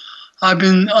 I've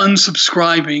been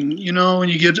unsubscribing. You know, when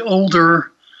you get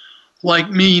older, like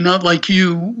me, not like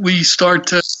you, we start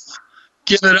to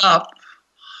give it up.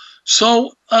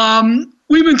 So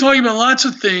we've been talking about lots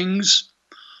of things.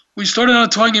 We started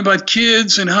out talking about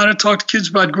kids and how to talk to kids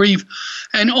about grief.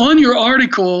 And on your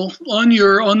article, on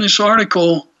this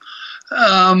article,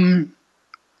 one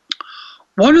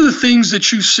of the things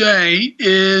that you say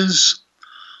is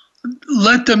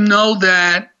let them know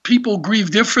that people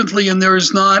grieve differently and there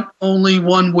is not only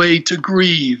one way to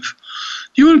grieve.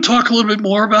 Do you want to talk a little bit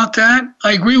more about that?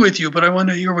 I agree with you, but I want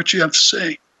to hear what you have to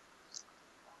say.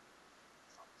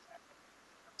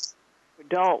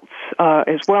 Adults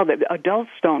as well, that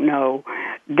adults don't know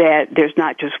that there's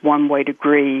not just one way to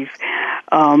grieve.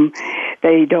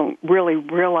 They don't really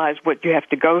realize what you have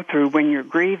to go through when you're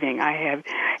grieving. I have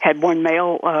had one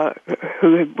male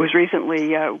who was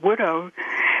recently widowed,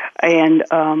 and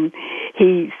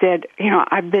he said,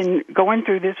 I've been going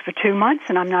through this for 2 months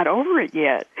and I'm not over it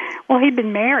yet. Well, he'd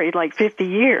been married like 50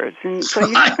 years, and so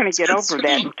you're not going to get over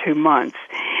that in 2 months.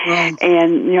 And,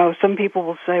 some people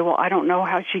will say, well, I don't know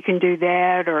how she can do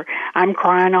that, or I'm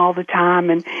crying all the time.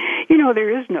 And,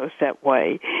 there is no set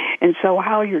way. And so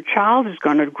how your child is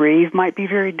going to grieve might be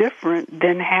very different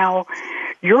than how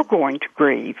you're going to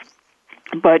grieve.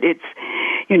 But it's,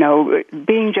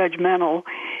 being judgmental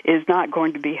is not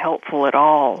going to be helpful at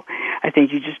all. I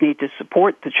think you just need to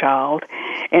support the child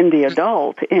and the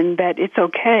adult in that it's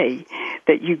okay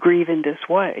that you grieve in this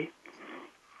way.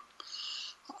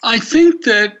 I think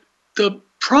that the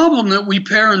problem that we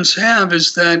parents have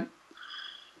is that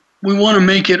we want to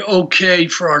make it okay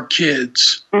for our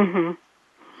kids. Mm-hmm.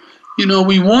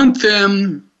 We want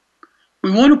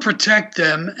to protect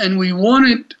them, and we want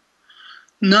it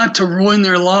not to ruin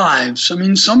their lives. I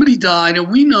mean, somebody died,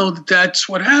 and we know that that's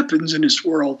what happens in this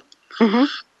world. Mm-hmm.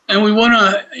 And we want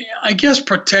to, I guess,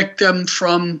 protect them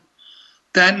from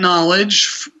that knowledge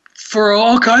for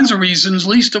all kinds of reasons,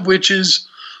 least of which is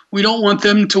we don't want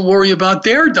them to worry about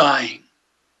their dying.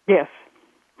 Yes.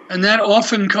 And that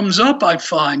often comes up, I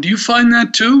find. Do you find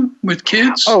that too with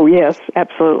kids? Oh, yes,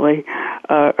 absolutely.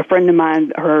 A friend of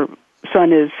mine, her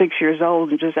son is 6 years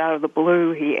old, and just out of the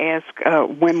blue, he asked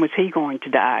when was he going to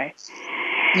die.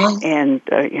 Well, and,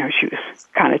 she was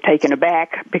kind of taken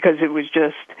aback because it was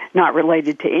just not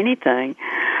related to anything.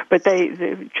 But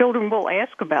the children will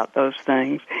ask about those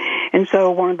things. And so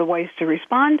one of the ways to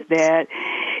respond to that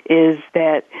is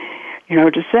that,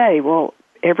 to say, well,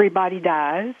 everybody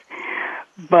dies,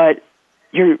 but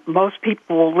most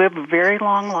people will live a very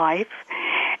long life,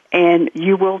 and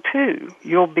you will too.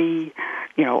 You'll be,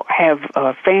 have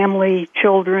a family,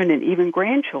 children, and even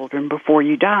grandchildren before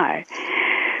you die.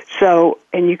 So,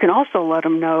 and you can also let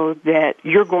them know that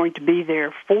you're going to be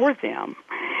there for them,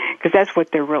 because that's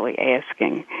what they're really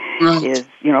asking is,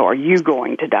 are you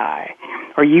going to die?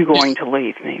 Are you going to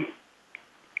leave me?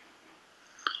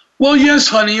 Well, yes,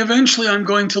 honey, eventually I'm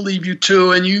going to leave you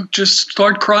too, and you just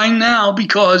start crying now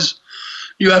because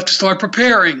you have to start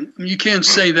preparing. You can't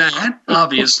say that,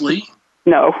 obviously.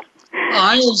 No.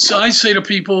 I say to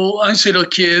people, I say to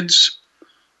kids,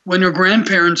 when their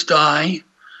grandparents die,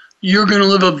 you're going to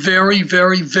live a very,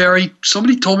 very, very,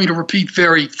 somebody told me to repeat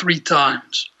very 3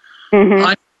 times. Mm-hmm.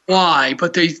 I don't know why,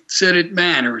 but they said it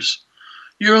matters.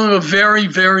 You're going to live a very,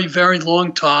 very, very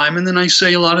long time, and then I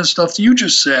say a lot of stuff you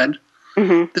just said.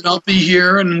 Mm-hmm. That I'll be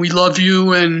here and we love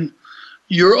you and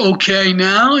you're okay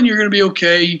now and you're going to be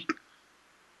okay,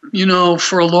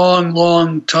 for a long,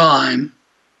 long time.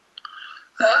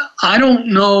 I don't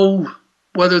know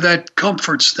whether that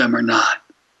comforts them or not.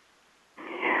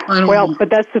 But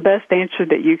that's the best answer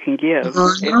that you can give.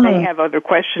 If they have other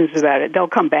questions about it, they'll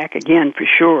come back again for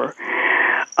sure.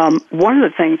 One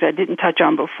of the things I didn't touch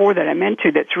on before that I meant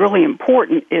to that's really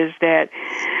important is that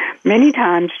many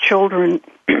times children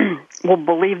will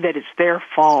believe that it's their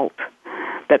fault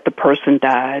that the person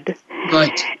died,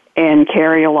 right, and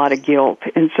carry a lot of guilt.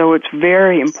 And so it's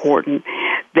very important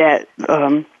that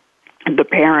the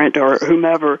parent or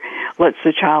whomever lets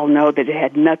the child know that it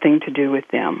had nothing to do with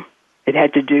them. It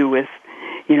had to do with,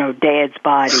 dad's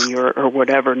body or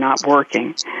whatever not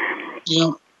working.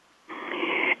 Yeah.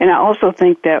 And I also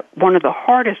think that one of the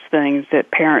hardest things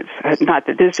that parents, not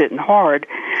that this isn't hard,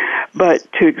 but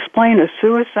to explain a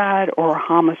suicide or a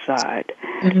homicide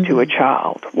to a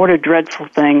child. What a dreadful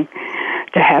thing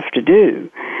to have to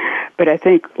do. But I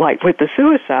think, like with the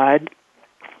suicide,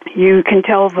 you can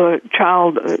tell the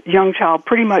young child,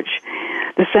 pretty much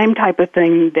the same type of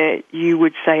thing that you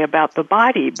would say about the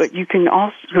body, but you can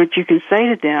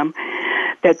say to them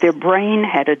that their brain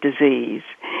had a disease,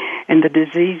 and the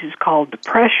disease is called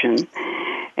depression.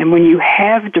 And when you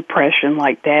have depression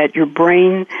like that, your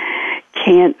brain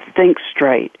can't think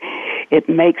straight. It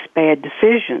makes bad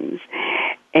decisions.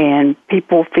 And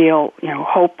people feel,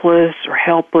 hopeless or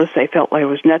helpless. They felt like there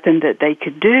was nothing that they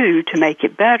could do to make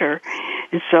it better,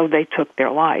 and so they took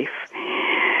their life.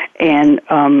 And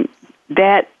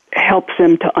that helps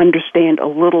them to understand a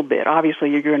little bit. Obviously,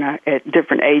 you're going to, at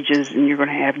different ages, and you're going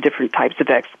to have different types of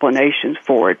explanations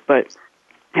for it, but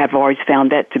I've always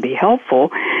found that to be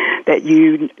helpful, that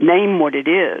you name what it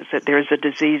is, that there's a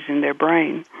disease in their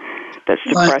brain that's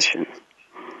depression. Right.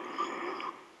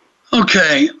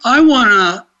 Okay, I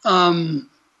want to,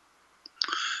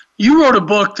 you wrote a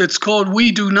book that's called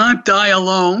We Do Not Die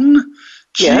Alone.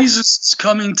 Yes. Jesus is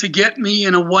Coming to Get Me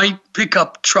in a White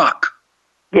Pickup Truck.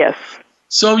 Yes.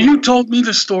 So you told me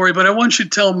the story, but I want you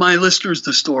to tell my listeners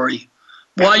the story.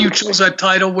 Why you chose that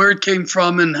title, where it came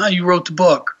from, and how you wrote the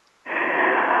book.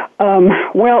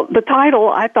 Well, the title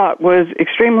I thought was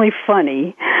extremely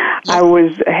funny. I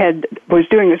was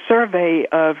doing a survey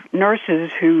of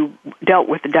nurses who dealt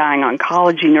with the dying,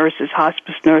 oncology nurses,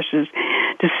 hospice nurses,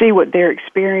 to see what their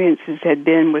experiences had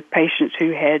been with patients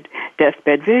who had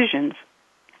deathbed visions.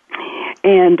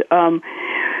 And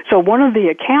so one of the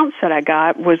accounts that I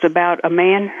got was about a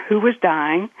man who was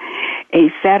dying.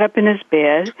 He sat up in his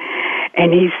bed,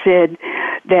 and he said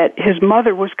that his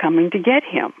mother was coming to get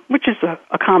him, which is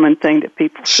a common thing that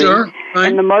people see. Sure, right.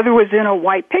 And the mother was in a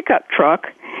white pickup truck,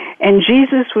 and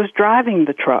Jesus was driving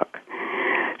the truck.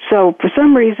 So for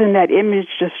some reason, that image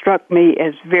just struck me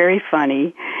as very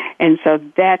funny, and so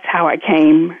that's how I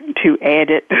came to add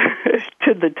it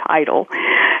to the title.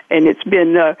 And it's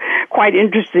been quite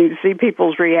interesting to see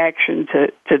people's reaction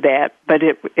to that, but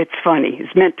it's funny.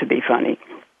 It's meant to be funny.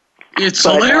 It's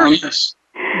hilarious.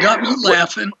 Got me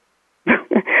laughing.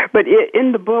 But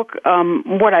in the book,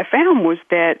 what I found was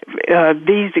that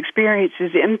these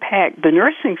experiences impact the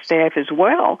nursing staff as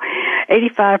well.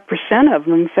 85% of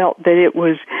them felt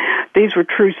that these were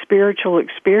true spiritual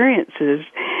experiences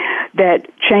that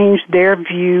changed their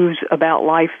views about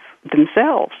life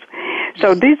themselves.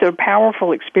 So these are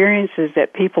powerful experiences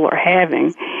that people are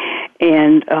having,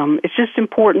 and it's just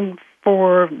important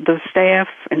for the staff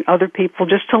and other people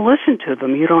just to listen to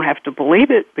them. You don't have to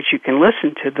believe it, but you can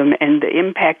listen to them and the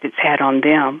impact it's had on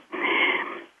them.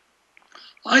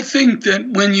 I think that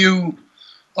when you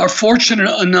are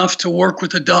fortunate enough to work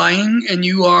with the dying and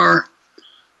you are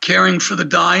caring for the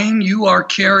dying, you are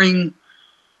caring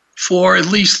for at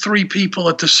least three people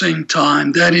at the same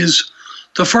time. That is,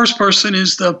 the first person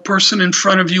is the person in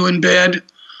front of you in bed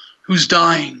who's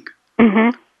dying.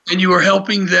 Mm-hmm. And you are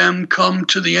helping them come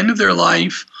to the end of their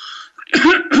life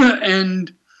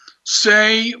and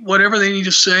say whatever they need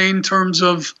to say in terms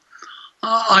of,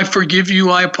 I forgive you,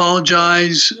 I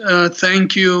apologize,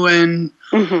 thank you, and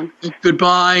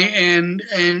goodbye, and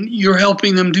you're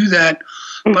helping them do that.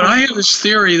 Mm-hmm. But I have this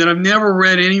theory that I've never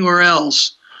read anywhere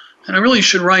else, and I really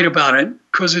should write about it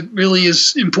because it really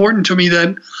is important to me,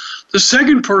 that the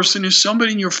second person is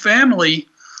somebody in your family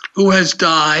who has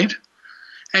died,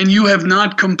 and you have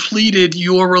not completed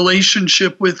your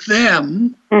relationship with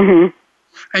them. Mm-hmm.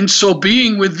 And so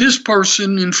being with this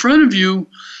person in front of you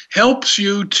helps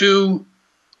you to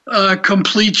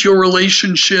complete your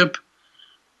relationship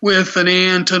with an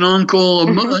aunt, an uncle,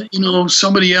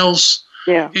 somebody else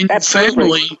in your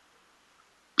family.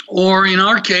 Or in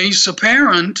our case, a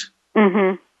parent,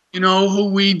 who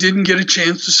we didn't get a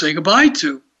chance to say goodbye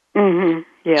to. Mm-hmm.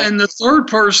 Yeah. And the third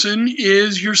person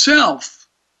is yourself.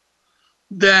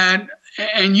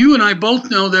 And you and I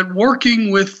both know that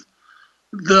working with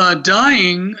the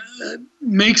dying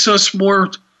makes us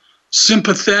more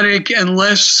sympathetic and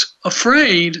less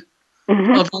afraid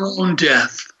of our own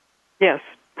death. Yes,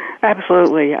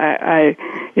 absolutely.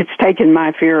 It's taken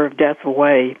my fear of death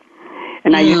away,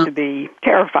 and I used to be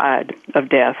terrified of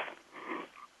death.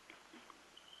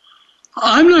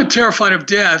 I'm not terrified of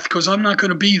death because I'm not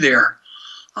going to be there.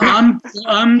 I'm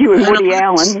you and Woody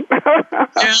Allen.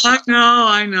 Yeah,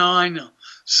 I know.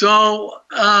 So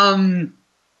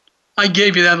I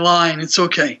gave you that line. It's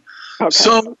okay.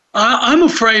 So I'm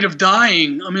afraid of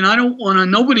dying. I mean, I don't want to,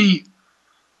 nobody,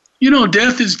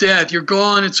 death is death. You're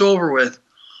gone. It's over with.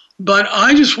 But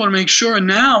I just want to make sure, and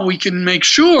now we can make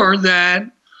sure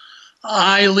that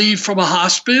I leave from a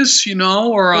hospice,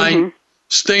 or I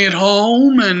stay at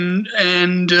home and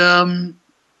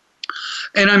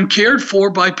I'm cared for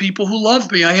by people who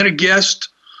love me. I had a guest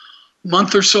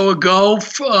month or so ago,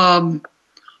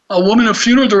 a woman, a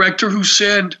funeral director, who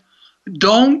said,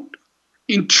 don't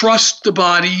entrust the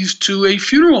bodies to a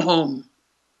funeral home.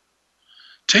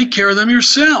 Take care of them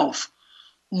yourself.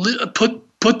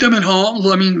 Put them at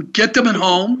home. Get them at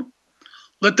home.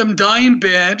 Let them die in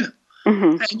bed.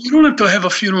 And you don't have to have a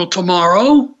funeral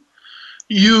tomorrow.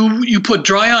 You put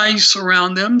dry ice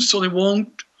around them so they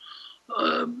won't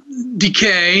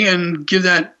decay and give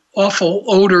that awful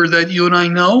odor that you and I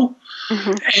know.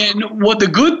 And what the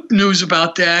good news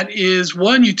about that is,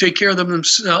 one, you take care of them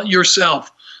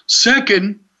yourself.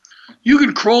 Second, you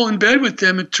can crawl in bed with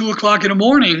them at 2 o'clock in the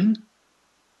morning.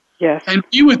 Yes. And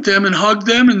be with them and hug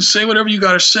them and say whatever you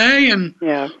got to say and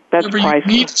that's whatever you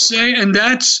need to say. And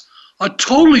that's a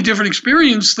totally different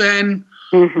experience than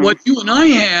what you and I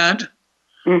had,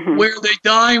 where they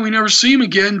die and we never see them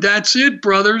again. That's it,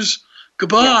 brothers.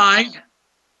 Goodbye.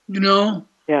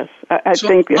 Yes, I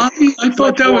think I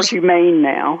thought that was humane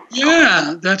now.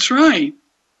 Yeah, that's right.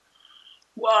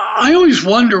 Well, I always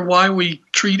wonder why we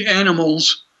treat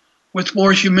animals with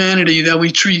more humanity than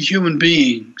we treat human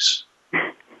beings.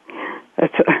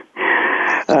 That's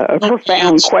a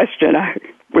profound question. I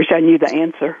wish I knew the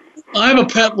answer. I have a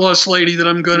pet loss lady that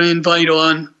I'm going to invite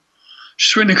on.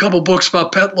 She's written a couple books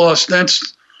about pet loss.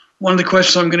 That's one of the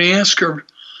questions I'm going to ask her.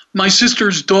 My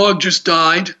sister's dog just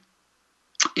died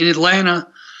in Atlanta,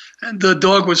 and the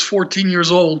dog was 14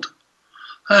 years old.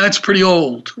 That's pretty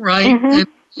old, right?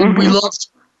 And we loved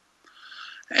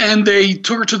her. And they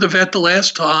took her to the vet the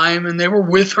last time, and they were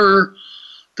with her.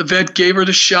 The vet gave her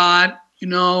the shot,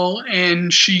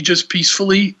 and she just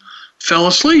peacefully fell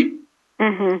asleep.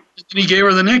 And he gave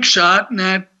her the next shot, and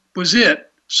that was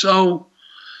it. So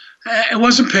it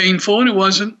wasn't painful, and it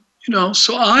wasn't,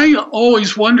 So I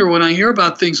always wonder when I hear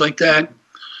about things like that,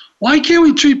 why can't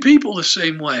we treat people the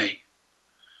same way?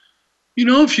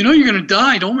 If you know you're going to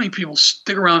die, don't make people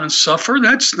stick around and suffer.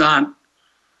 That's not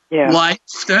life.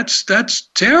 That's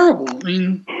terrible.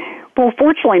 Well,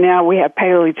 fortunately now we have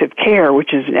palliative care,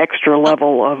 which is an extra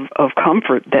level of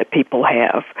comfort that people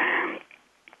have.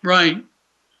 Right.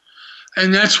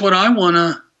 And that's what I want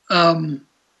to,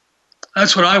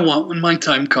 that's what I want when my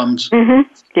time comes. Yeah.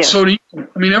 So do you.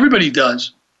 Everybody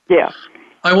does. Yeah.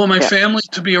 I want my family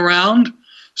to be around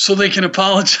so they can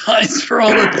apologize for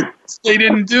all the things they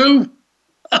didn't do.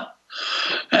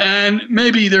 And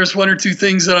maybe there's one or two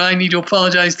things that I need to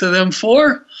apologize to them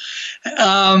for.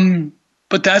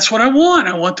 But that's what I want.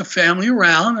 I want the family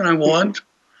around, and I want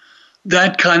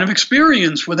that kind of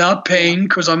experience without pain,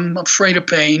 because I'm afraid of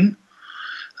pain.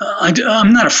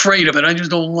 I'm not afraid of it. I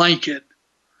just don't like it.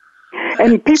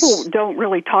 And people don't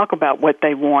really talk about what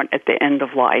they want at the end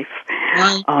of life.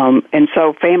 Right. And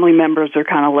so family members are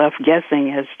kind of left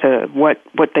guessing as to what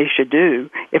they should do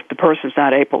if the person's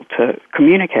not able to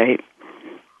communicate.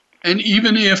 And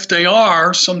even if they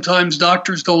are, sometimes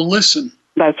doctors don't listen.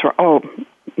 That's right. Oh,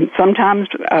 sometimes,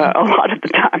 a lot of the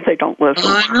time, they don't listen.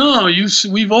 I know.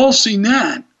 We've all seen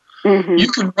that.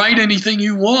 You can write anything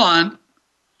you want,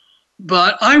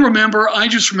 but I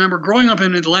just remember growing up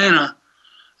in Atlanta,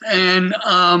 and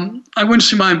I went to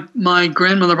see my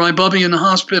grandmother, my Bubby, in the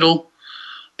hospital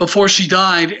before she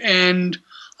died, and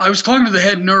I was talking to the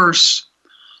head nurse,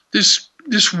 this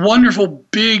wonderful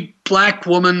big black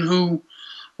woman who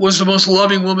was the most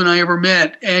loving woman I ever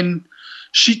met, and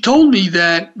she told me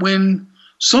that when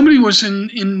somebody was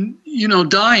in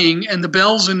dying and the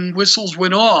bells and whistles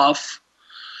went off,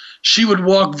 she would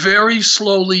walk very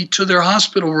slowly to their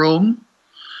hospital room,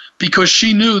 because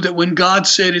she knew that when God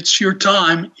said it's your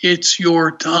time, it's your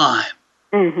time.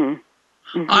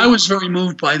 I was very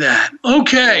moved by that.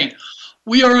 Okay,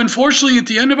 we are unfortunately at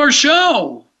the end of our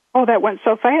show. Oh, that went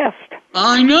so fast.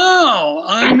 I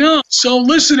know. So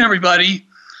listen, everybody,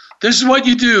 this is what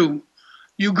you do.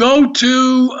 You go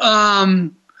to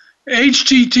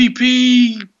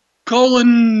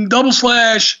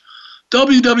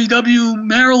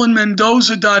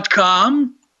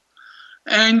http://www.marilynmendoza.com,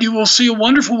 and you will see a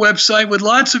wonderful website with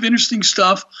lots of interesting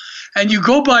stuff. And you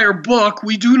go buy her book,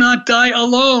 We Do Not Die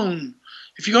Alone.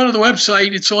 If you go to the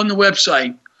website, it's on the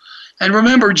website. And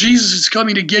remember, Jesus is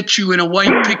coming to get you in a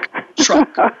white pickup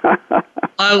truck.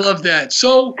 I love that.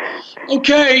 So,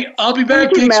 okay, I'll be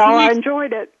back next Mel. week. I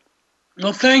enjoyed it.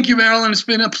 Well, thank you, Marilyn. It's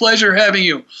been a pleasure having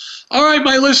you. All right,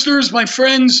 my listeners, my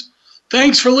friends,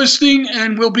 thanks for listening,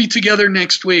 and we'll be together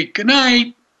next week. Good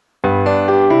night.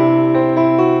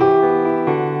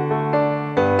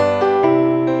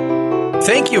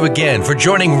 Thank you again for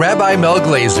joining Rabbi Mel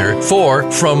Glazer for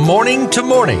From Morning to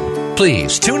Morning.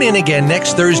 Please tune in again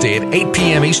next Thursday at 8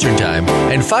 p.m. Eastern Time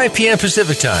and 5 p.m.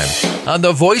 Pacific Time on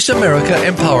the Voice America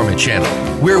Empowerment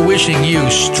Channel. We're wishing you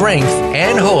strength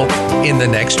and hope in the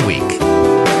next week.